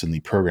 at least in the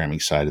programming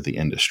side of the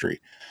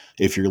industry.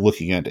 If you're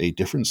looking at a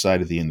different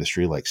side of the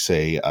industry, like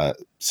say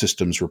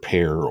systems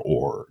repair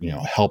or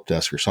help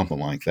desk or something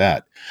like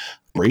that,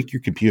 break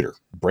your computer,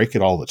 break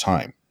it all the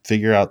time.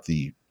 Figure out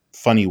the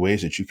funny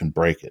ways that you can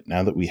break it.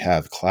 Now that we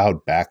have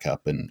cloud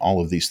backup and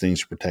all of these things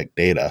to protect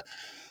data,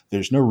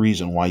 there's no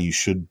reason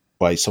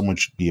why someone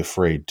should be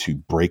afraid to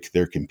break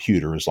their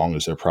computer as long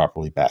as they're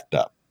properly backed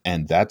up.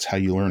 And that's how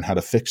you learn how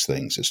to fix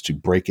things, is to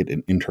break it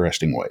in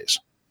interesting ways.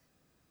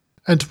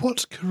 And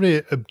what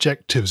career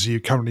objectives are you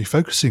currently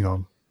focusing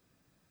on?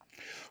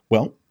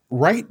 Well,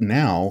 right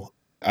now,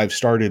 I've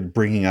started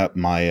bringing up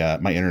my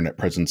my internet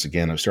presence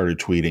again. I've started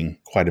tweeting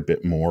quite a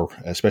bit more,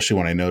 especially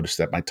when I noticed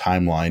that my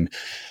timeline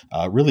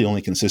really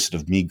only consisted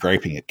of me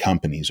griping at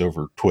companies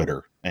over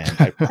Twitter, and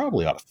I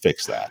probably ought to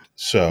fix that.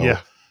 So,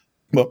 Yeah.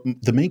 But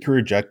the main career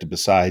objective,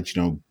 besides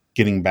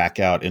getting back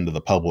out into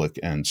the public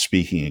and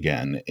speaking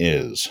again,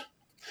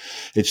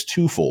 it's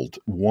twofold.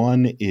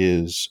 One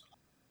is,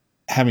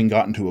 having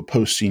gotten to a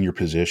post-senior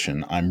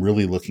position, I'm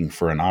really looking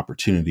for an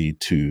opportunity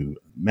to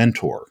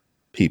mentor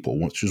people,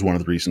 which is one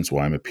of the reasons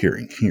why I'm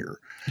appearing here.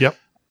 Yep.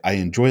 I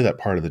enjoy that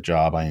part of the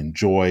job. I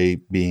enjoy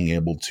being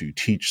able to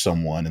teach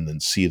someone and then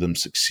see them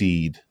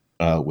succeed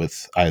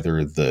with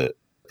either the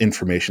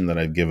information that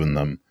I've given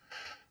them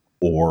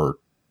or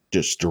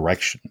just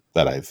direction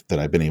that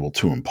I've been able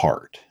to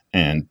impart.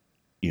 And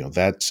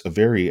that's a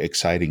very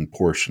exciting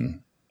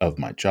portion of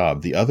my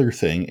job. The other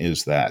thing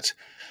is that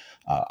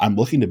I'm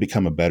looking to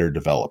become a better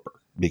developer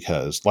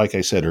because, like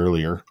I said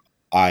earlier,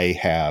 I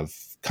have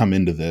come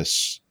into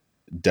this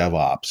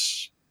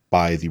DevOps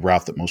by the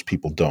route that most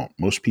people don't.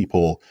 Most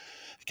people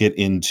get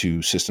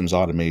into systems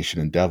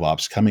automation and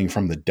DevOps coming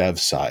from the dev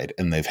side,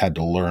 and they've had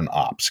to learn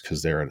ops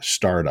because they're at a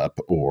startup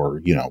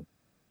or,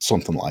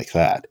 something like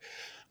that.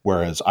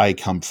 Whereas I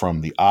come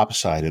from the ops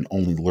side and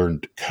only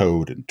learned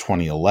code in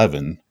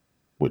 2011,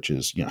 which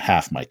is,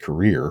 half my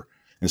career,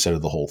 instead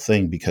of the whole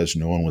thing, because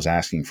no one was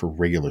asking for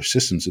regular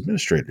systems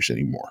administrators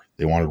anymore.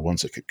 They wanted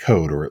ones that could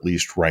code or at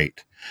least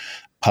write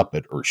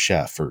Puppet or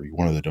Chef or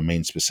one of the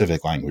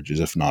domain-specific languages,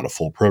 if not a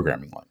full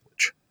programming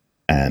language.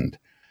 And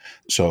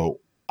so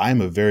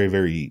I'm a very,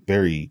 very,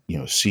 very,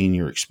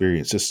 senior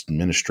experienced system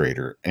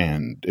administrator.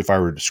 And if I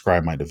were to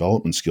describe my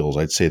development skills,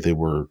 I'd say they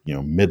were,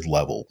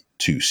 mid-level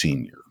to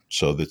senior.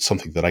 So that's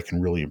something that I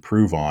can really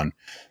improve on,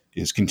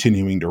 is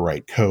continuing to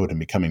write code and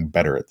becoming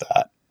better at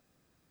that.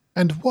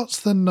 And what's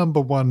the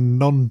number one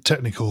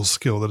non-technical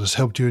skill that has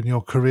helped you in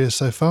your career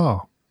so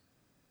far?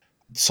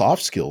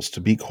 Soft skills, to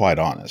be quite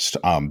honest.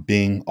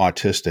 Being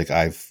autistic,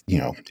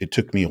 it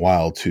took me a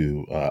while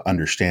to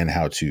understand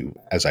how to,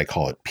 as I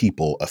call it,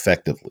 people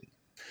effectively.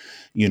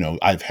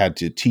 I've had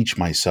to teach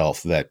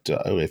myself that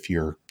if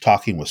you're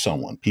talking with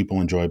someone,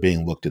 people enjoy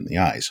being looked in the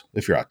eyes.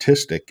 If you're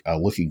autistic,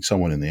 looking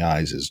someone in the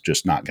eyes is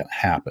just not going to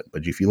happen.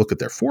 But if you look at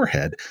their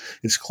forehead,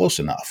 it's close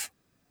enough.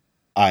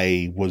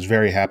 I was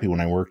very happy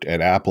when I worked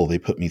at Apple. They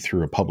put me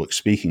through a public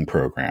speaking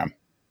program,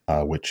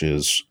 which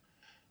is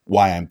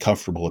why I'm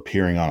comfortable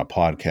appearing on a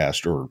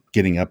podcast or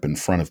getting up in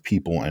front of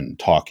people and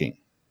talking.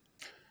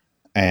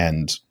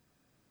 And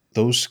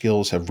those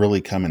skills have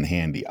really come in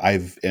handy.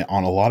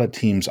 On a lot of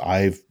teams,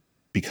 I've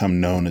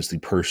become known as the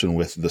person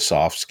with the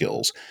soft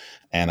skills.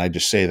 And I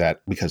just say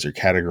that because they're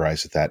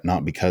categorized as that,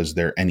 not because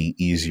they're any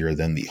easier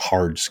than the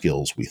hard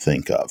skills we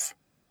think of,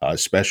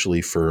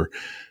 especially for,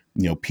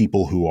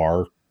 people who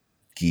are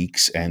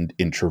geeks and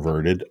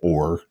introverted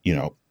or,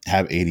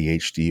 have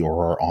ADHD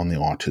or are on the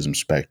autism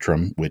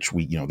spectrum, which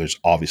there's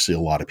obviously a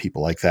lot of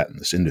people like that in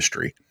this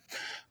industry.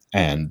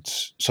 And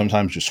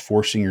sometimes just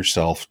forcing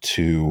yourself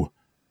to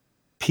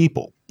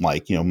people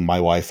like, my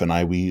wife and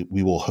I, we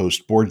will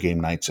host board game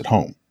nights at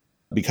home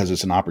because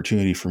it's an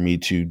opportunity for me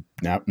to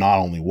not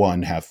only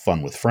one, have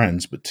fun with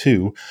friends, but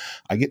two,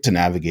 I get to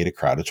navigate a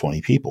crowd of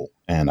 20 people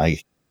and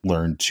I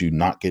learn to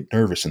not get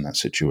nervous in that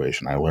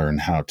situation. I learn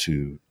how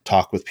to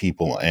talk with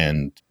people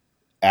and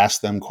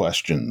ask them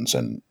questions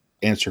and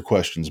answer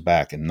questions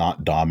back and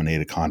not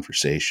dominate a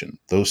conversation.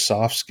 Those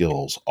soft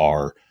skills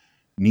are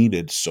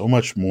needed so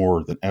much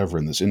more than ever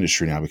in this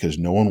industry now because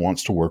no one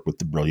wants to work with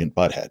the brilliant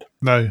butthead.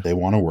 No. They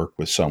want to work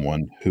with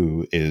someone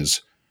who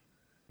is,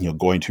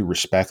 going to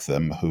respect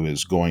them, who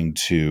is going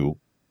to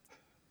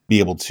be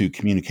able to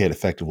communicate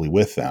effectively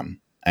with them.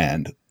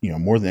 And,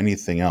 more than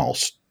anything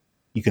else,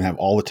 you can have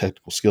all the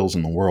technical skills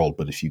in the world,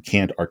 but if you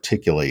can't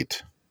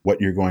articulate what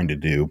you're going to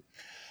do,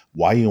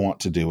 why you want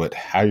to do it,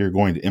 how you're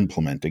going to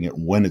implementing it,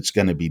 when it's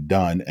going to be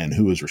done, and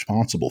who is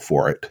responsible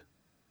for it,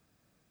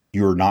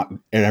 you're not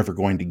ever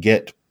going to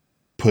get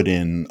put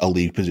in a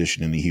lead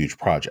position in a huge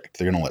project.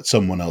 They're going to let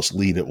someone else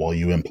lead it while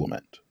you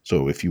implement.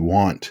 So if you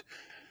want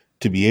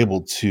to be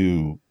able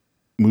to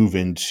move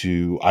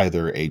into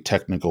either a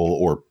technical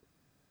or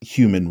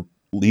human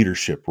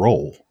leadership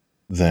role,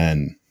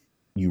 then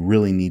you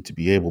really need to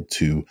be able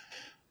to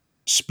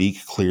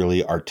speak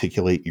clearly,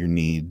 articulate your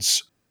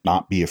needs,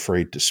 not be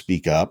afraid to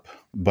speak up,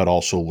 but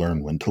also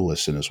learn when to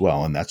listen as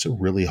well. And that's a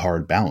really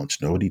hard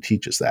balance. Nobody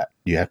teaches that.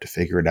 You have to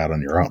figure it out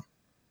on your own.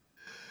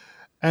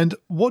 And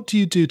what do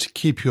you do to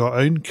keep your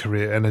own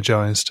career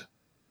energized?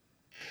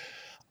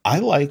 I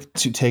like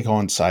to take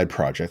on side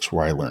projects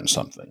where I learn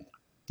something.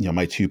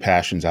 My two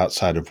passions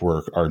outside of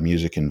work are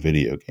music and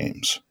video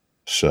games.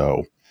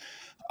 So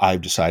I've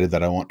decided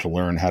that I want to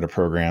learn how to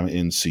program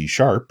in C#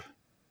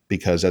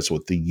 because that's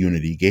what the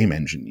Unity game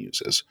engine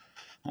uses.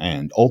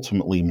 And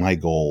ultimately, my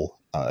goal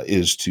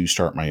is to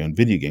start my own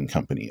video game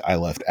company. I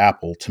left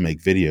Apple to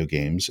make video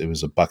games. It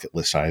was a bucket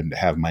list item to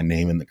have my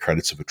name in the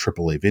credits of a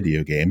AAA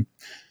video game.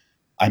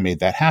 I made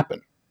that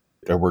happen.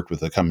 I worked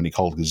with a company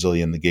called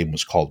Gazillion. The game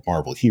was called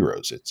Marvel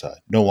Heroes. It's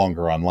no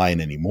longer online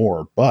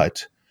anymore,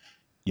 but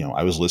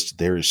I was listed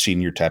there as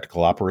senior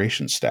technical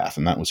operations staff,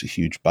 and that was a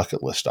huge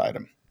bucket list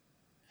item.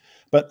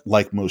 But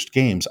like most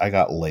games, I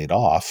got laid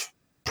off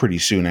pretty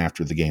soon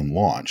after the game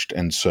launched.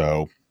 And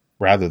so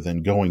rather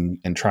than going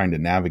and trying to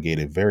navigate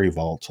a very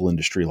volatile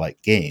industry like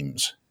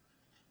games,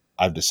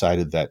 I've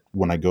decided that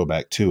when I go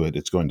back to it,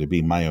 it's going to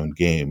be my own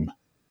game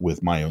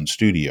with my own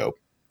studio.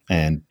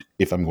 And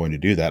if I'm going to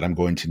do that, I'm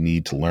going to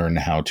need to learn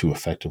how to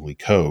effectively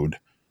code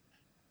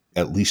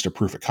at least a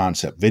proof of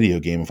concept video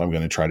game if I'm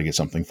going to try to get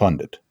something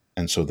funded.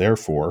 And so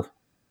therefore,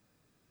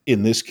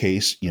 in this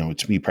case,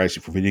 it's me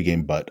pricing for video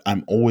game, but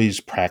I'm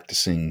always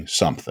practicing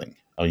something.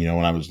 When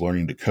I was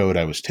learning to code,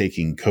 I was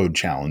taking code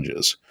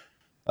challenges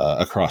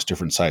across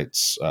different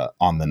sites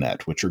on the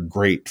net, which are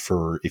great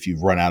for if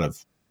you've run out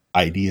of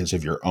ideas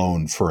of your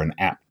own for an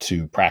app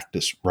to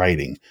practice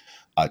writing.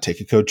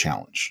 Take a code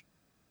challenge,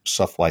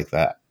 stuff like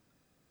that.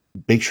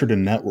 Make sure to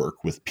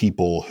network with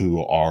people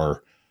who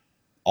are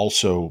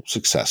also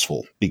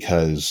successful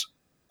because,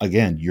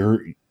 again,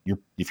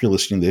 if you're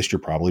listening to this, you're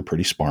probably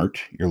pretty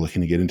smart. You're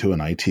looking to get into an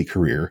IT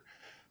career.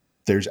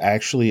 There's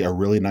actually a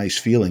really nice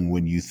feeling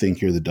when you think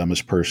you're the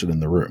dumbest person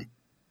in the room,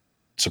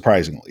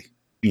 surprisingly.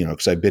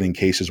 Because I've been in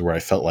cases where I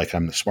felt like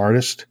I'm the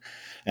smartest,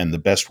 and the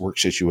best work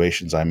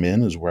situations I'm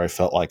in is where I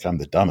felt like I'm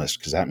the dumbest,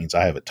 because that means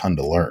I have a ton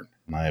to learn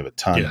and I have a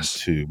ton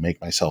to make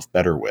myself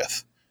better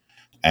with.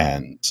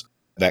 And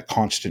that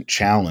constant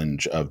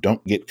challenge of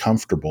don't get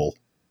comfortable,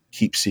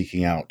 keep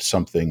seeking out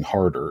something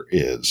harder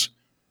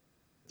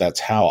that's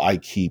how I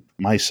keep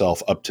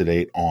myself up to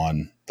date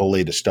on the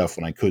latest stuff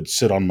when I could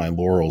sit on my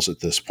laurels at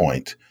this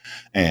point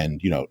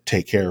and,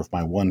 take care of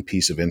my one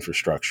piece of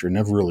infrastructure,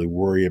 never really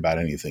worry about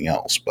anything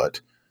else.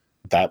 But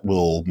that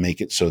will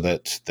make it so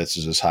that this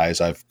is as high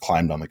as I've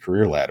climbed on the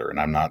career ladder, and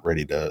I'm not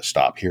ready to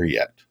stop here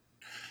yet.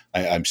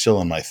 I'm still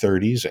in my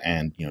 30s,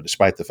 and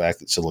despite the fact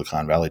that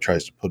Silicon Valley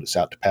tries to put us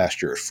out to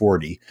pasture at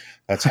 40,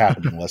 that's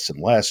happening less and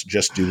less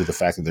just due to the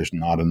fact that there's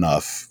not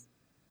enough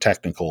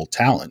technical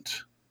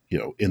talent,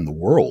 in the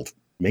world,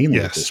 mainly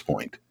at this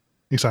point.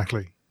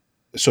 Exactly.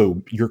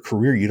 So your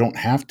career, you don't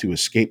have to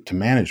escape to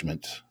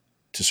management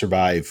to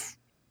survive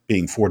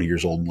being 40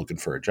 years old and looking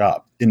for a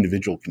job.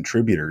 Individual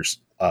contributors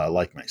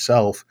like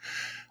myself,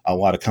 a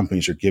lot of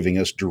companies are giving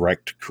us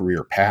direct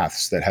career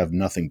paths that have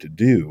nothing to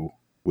do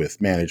with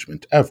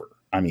management ever.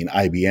 I mean,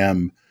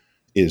 IBM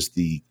is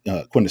the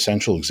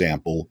quintessential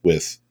example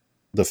with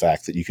the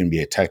fact that you can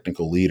be a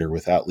technical leader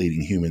without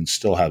leading humans,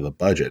 still have a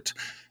budget,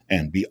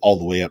 and be all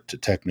the way up to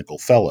technical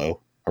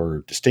fellow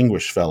or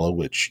distinguished fellow,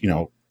 which,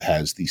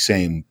 has the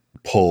same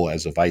pull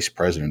as a vice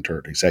president or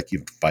an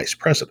executive vice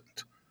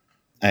president.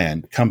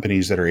 And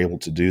companies that are able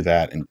to do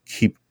that and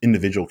keep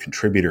individual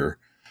contributor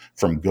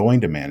from going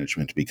to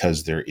management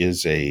because there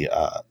is a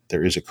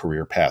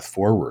career path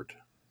forward.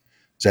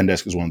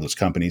 Zendesk is one of those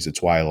companies.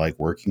 It's why I like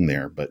working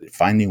there. But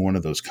finding one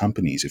of those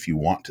companies, if you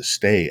want to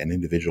stay an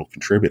individual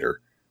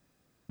contributor,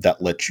 that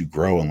lets you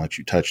grow and lets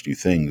you touch new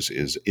things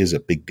is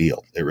a big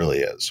deal. It really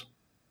is.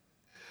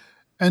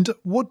 And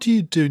what do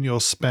you do in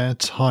your spare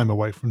time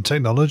away from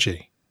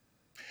technology?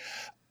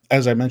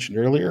 As I mentioned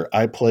earlier,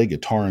 I play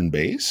guitar and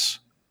bass.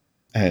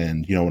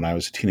 And, when I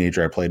was a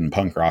teenager, I played in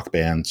punk rock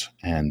bands.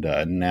 And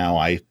now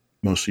I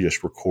mostly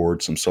just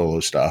record some solo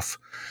stuff.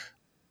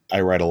 I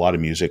write a lot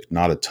of music,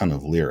 not a ton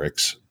of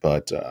lyrics,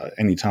 but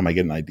anytime I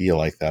get an idea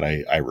like that,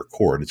 I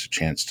record. It's a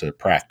chance to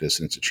practice,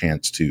 and it's a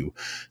chance to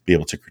be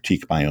able to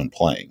critique my own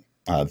playing.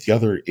 The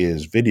other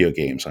is video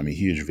games. I'm a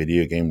huge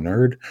video game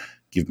nerd.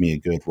 Give me a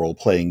good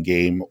role-playing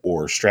game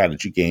or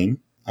strategy game,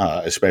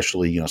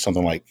 especially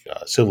something like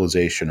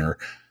Civilization or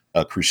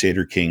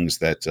Crusader Kings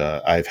that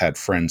I've had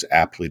friends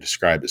aptly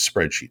describe as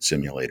spreadsheet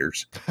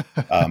simulators.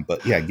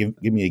 But yeah,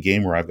 give me a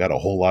game where I've got a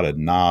whole lot of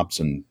knobs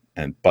and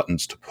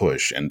buttons to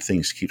push and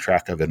things to keep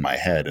track of in my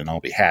head, and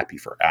I'll be happy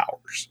for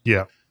hours.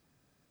 Yeah.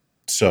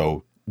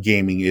 So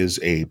gaming is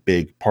a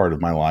big part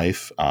of my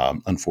life.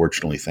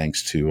 Unfortunately,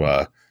 thanks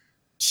to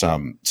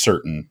some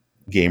certain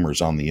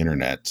gamers on the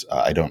internet.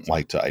 I don't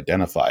like to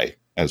identify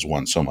as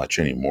one so much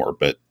anymore,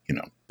 but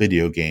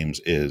video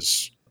games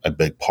is a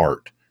big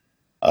part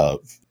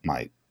of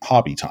my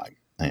hobby time.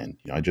 And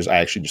I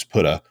actually just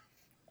put a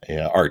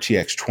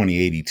RTX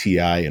 2080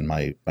 Ti in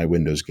my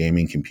Windows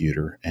gaming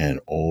computer, and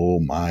oh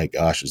my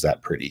gosh, is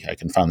that pretty! I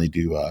can finally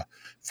do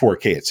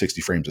 4K at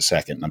 60 frames a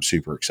second, and I'm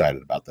super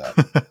excited about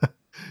that.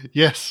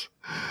 Yes.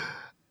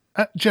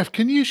 Jeff,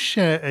 can you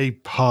share a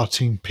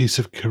parting piece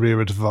of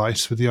career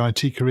advice with the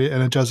IT Career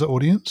Energizer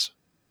audience?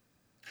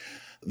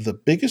 The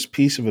biggest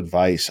piece of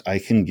advice I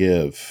can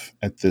give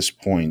at this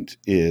point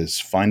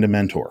is find a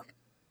mentor,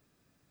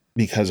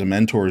 because a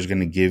mentor is going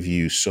to give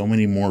you so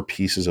many more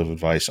pieces of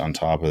advice on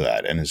top of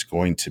that, and is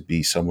going to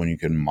be someone you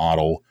can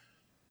model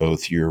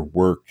both your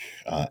work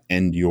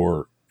and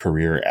your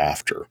career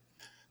after.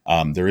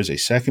 There is a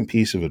second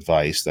piece of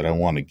advice that I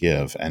want to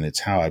give, and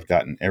it's how I've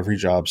gotten every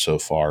job so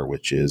far,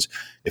 which is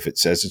if it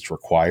says it's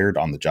required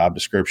on the job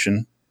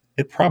description,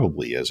 it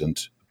probably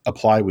isn't.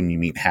 Apply when you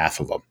meet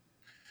half of them.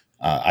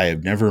 I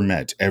have never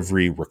met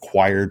every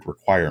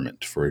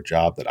requirement for a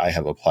job that I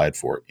have applied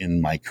for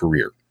in my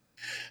career.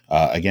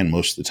 Again,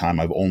 most of the time,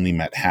 I've only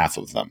met half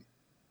of them.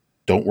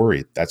 Don't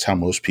worry. That's how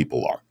most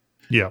people are.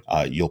 Yeah.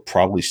 You'll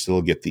probably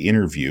still get the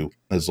interview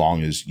as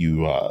long as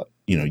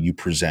you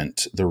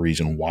present the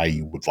reason why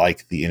you would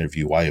like the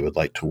interview, why you would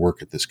like to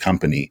work at this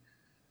company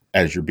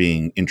as you're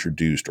being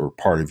introduced or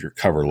part of your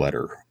cover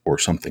letter or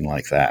something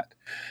like that.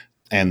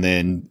 And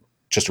then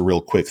just a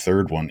real quick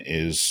third one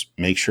is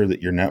make sure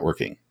that you're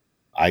networking.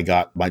 I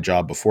got my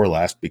job before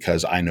last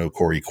because I know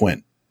Corey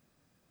Quinn.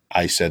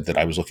 I said that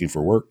I was looking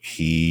for work.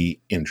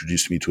 He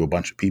introduced me to a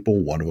bunch of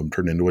people. One of them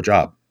turned into a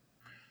job.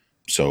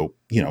 So,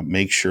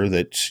 make sure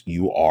that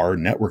you are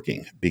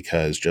networking,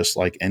 because just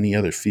like any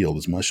other field,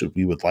 as much as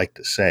we would like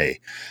to say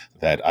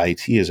that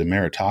IT is a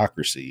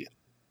meritocracy,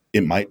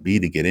 it might be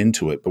to get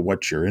into it, but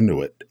once you're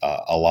into it,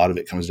 a lot of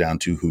it comes down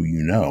to who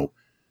you know.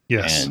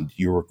 Yes. And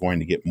you're going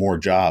to get more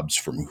jobs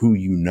from who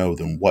you know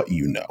than what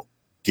you know.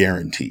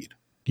 Guaranteed.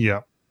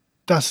 Yeah.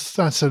 That's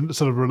a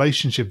sort of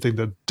relationship thing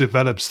that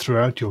develops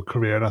throughout your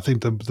career. And I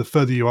think the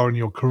further you are in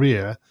your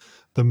career,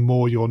 the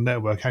more your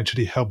network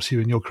actually helps you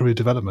in your career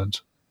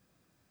development.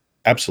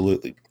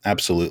 Absolutely.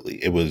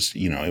 Absolutely. It was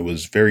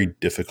very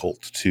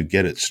difficult to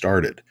get it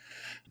started,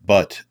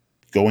 but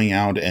going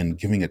out and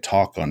giving a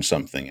talk on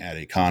something at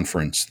a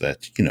conference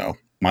that,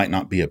 might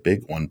not be a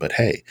big one, but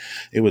hey,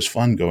 it was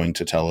fun going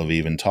to Tel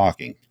Aviv and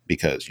talking,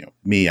 because,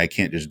 I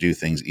can't just do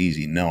things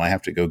easy. No, I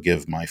have to go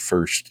give my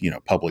first,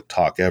 public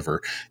talk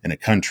ever in a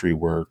country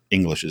where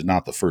English is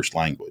not the first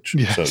language.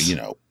 Yes.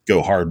 So,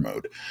 go hard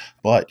mode.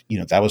 But,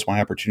 that was my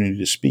opportunity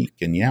to speak.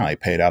 And yeah, I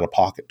paid out of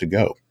pocket to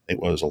go.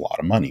 It was a lot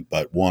of money,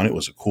 but one, it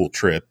was a cool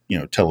trip.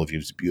 Tel Aviv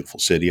is a beautiful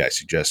city. I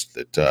suggest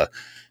that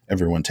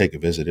everyone take a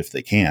visit if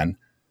they can.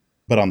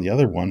 But on the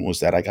other one was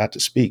that I got to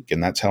speak,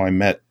 and that's how I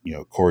met,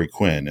 Corey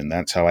Quinn, and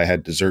that's how I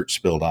had dessert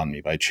spilled on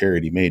me by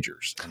Charity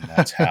Majors. And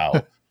that's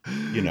how,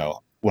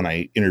 when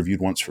I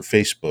interviewed once for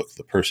Facebook,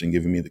 the person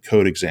giving me the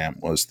code exam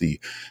was the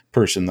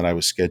person that I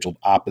was scheduled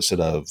opposite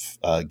of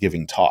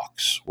giving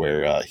talks,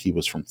 where he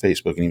was from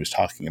Facebook and he was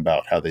talking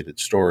about how they did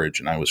storage,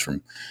 and I was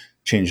from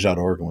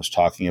Change.org and was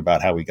talking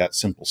about how we got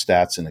simple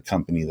stats in a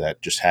company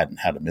that just hadn't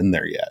had them in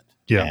there yet.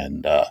 Yeah.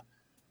 And,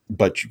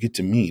 but you get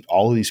to meet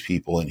all of these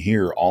people and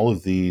hear all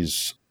of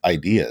these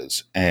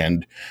ideas.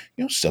 And,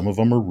 some of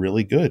them are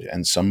really good.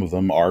 And some of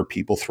them are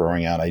people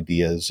throwing out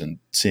ideas and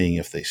seeing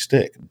if they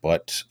stick.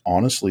 But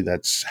honestly,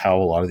 that's how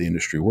a lot of the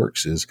industry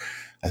works is,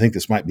 I think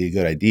this might be a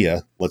good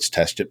idea. Let's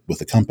test it with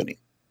a company.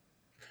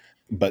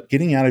 But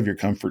getting out of your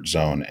comfort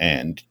zone,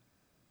 and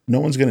no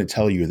one's going to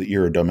tell you that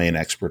you're a domain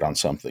expert on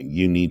something.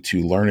 You need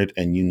to learn it,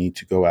 and you need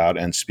to go out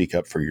and speak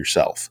up for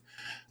yourself.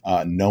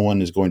 No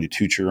one is going to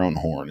toot your own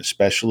horn,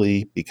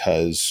 especially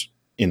because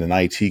in an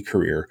IT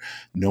career,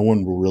 no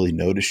one will really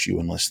notice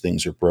you unless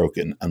things are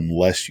broken,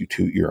 unless you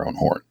toot your own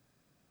horn.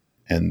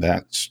 And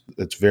that's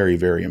very,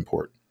 very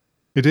important.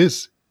 It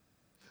is.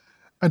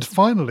 And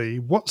finally,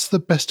 what's the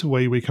best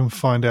way we can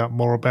find out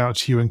more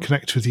about you and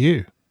connect with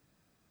you?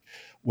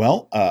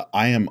 Well,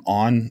 I am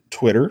on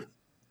Twitter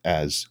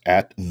as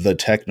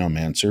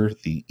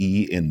 @TheTechnomancer. The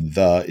E in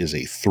the is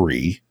a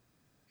 3.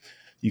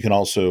 You can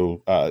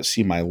also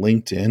see my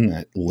LinkedIn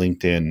at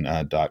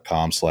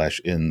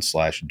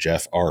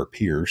linkedin.com/in/Jeff R.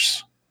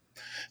 Pierce.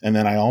 And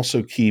then I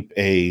also keep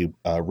a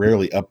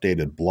rarely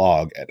updated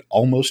blog at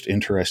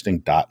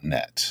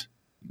almostinteresting.net.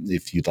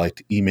 If you'd like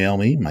to email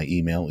me, my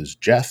email is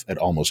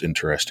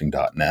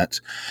jeff@almostinteresting.net.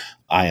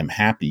 I am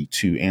happy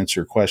to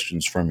answer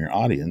questions from your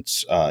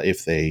audience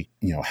if they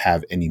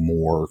have any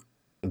more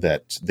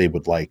that they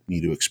would like me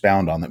to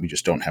expound on that we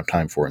just don't have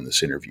time for in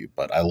this interview.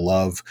 But I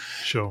love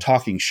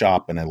talking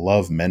shop, and I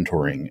love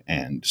mentoring.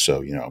 And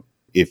so,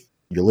 if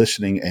you're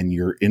listening and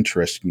you're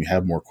interested and you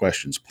have more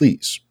questions,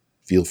 please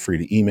feel free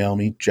to email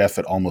me,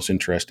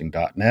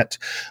 jeff@almostinteresting.net.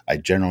 I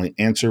generally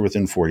answer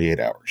within 48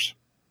 hours.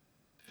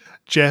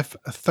 Jeff,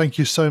 thank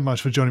you so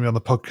much for joining me on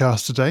the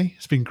podcast today.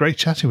 It's been great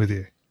chatting with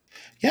you.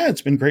 Yeah,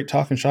 it's been great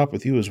talking shop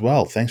with you as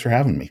well. Thanks for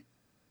having me.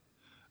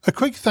 A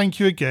quick thank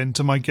you again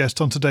to my guest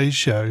on today's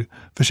show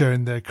for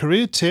sharing their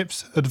career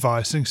tips,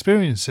 advice and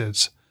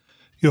experiences.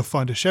 You'll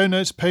find a show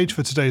notes page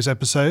for today's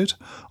episode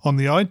on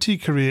the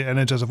IT Career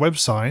Energizer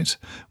website,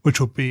 which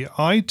will be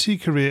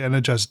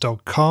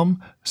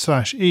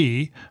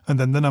itcareerenergizer.com/e and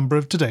then the number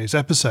of today's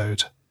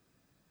episode.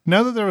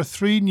 Now that there are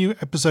 3 new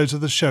episodes of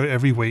the show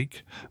every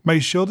week,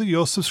 make sure that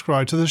you're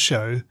subscribed to the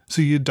show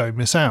so you don't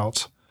miss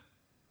out.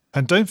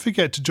 And don't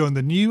forget to join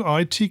the new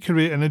IT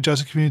Career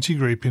Energizer community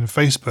group in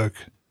Facebook.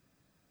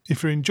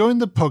 If you're enjoying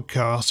the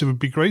podcast, it would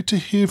be great to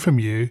hear from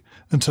you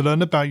and to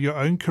learn about your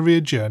own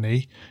career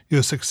journey,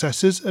 your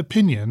successes,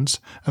 opinions,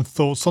 and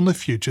thoughts on the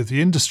future of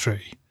the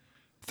industry.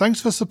 Thanks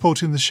for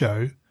supporting the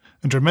show,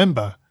 and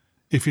remember,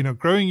 if you're not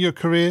growing your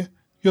career,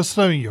 you're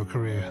slowing your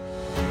career.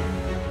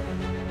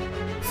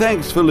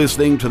 Thanks for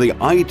listening to the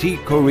IT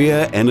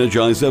Career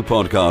Energizer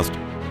podcast.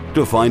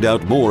 To find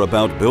out more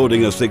about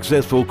building a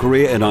successful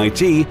career in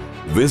IT,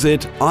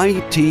 visit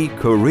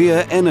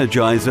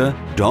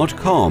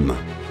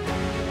itcareerenergizer.com.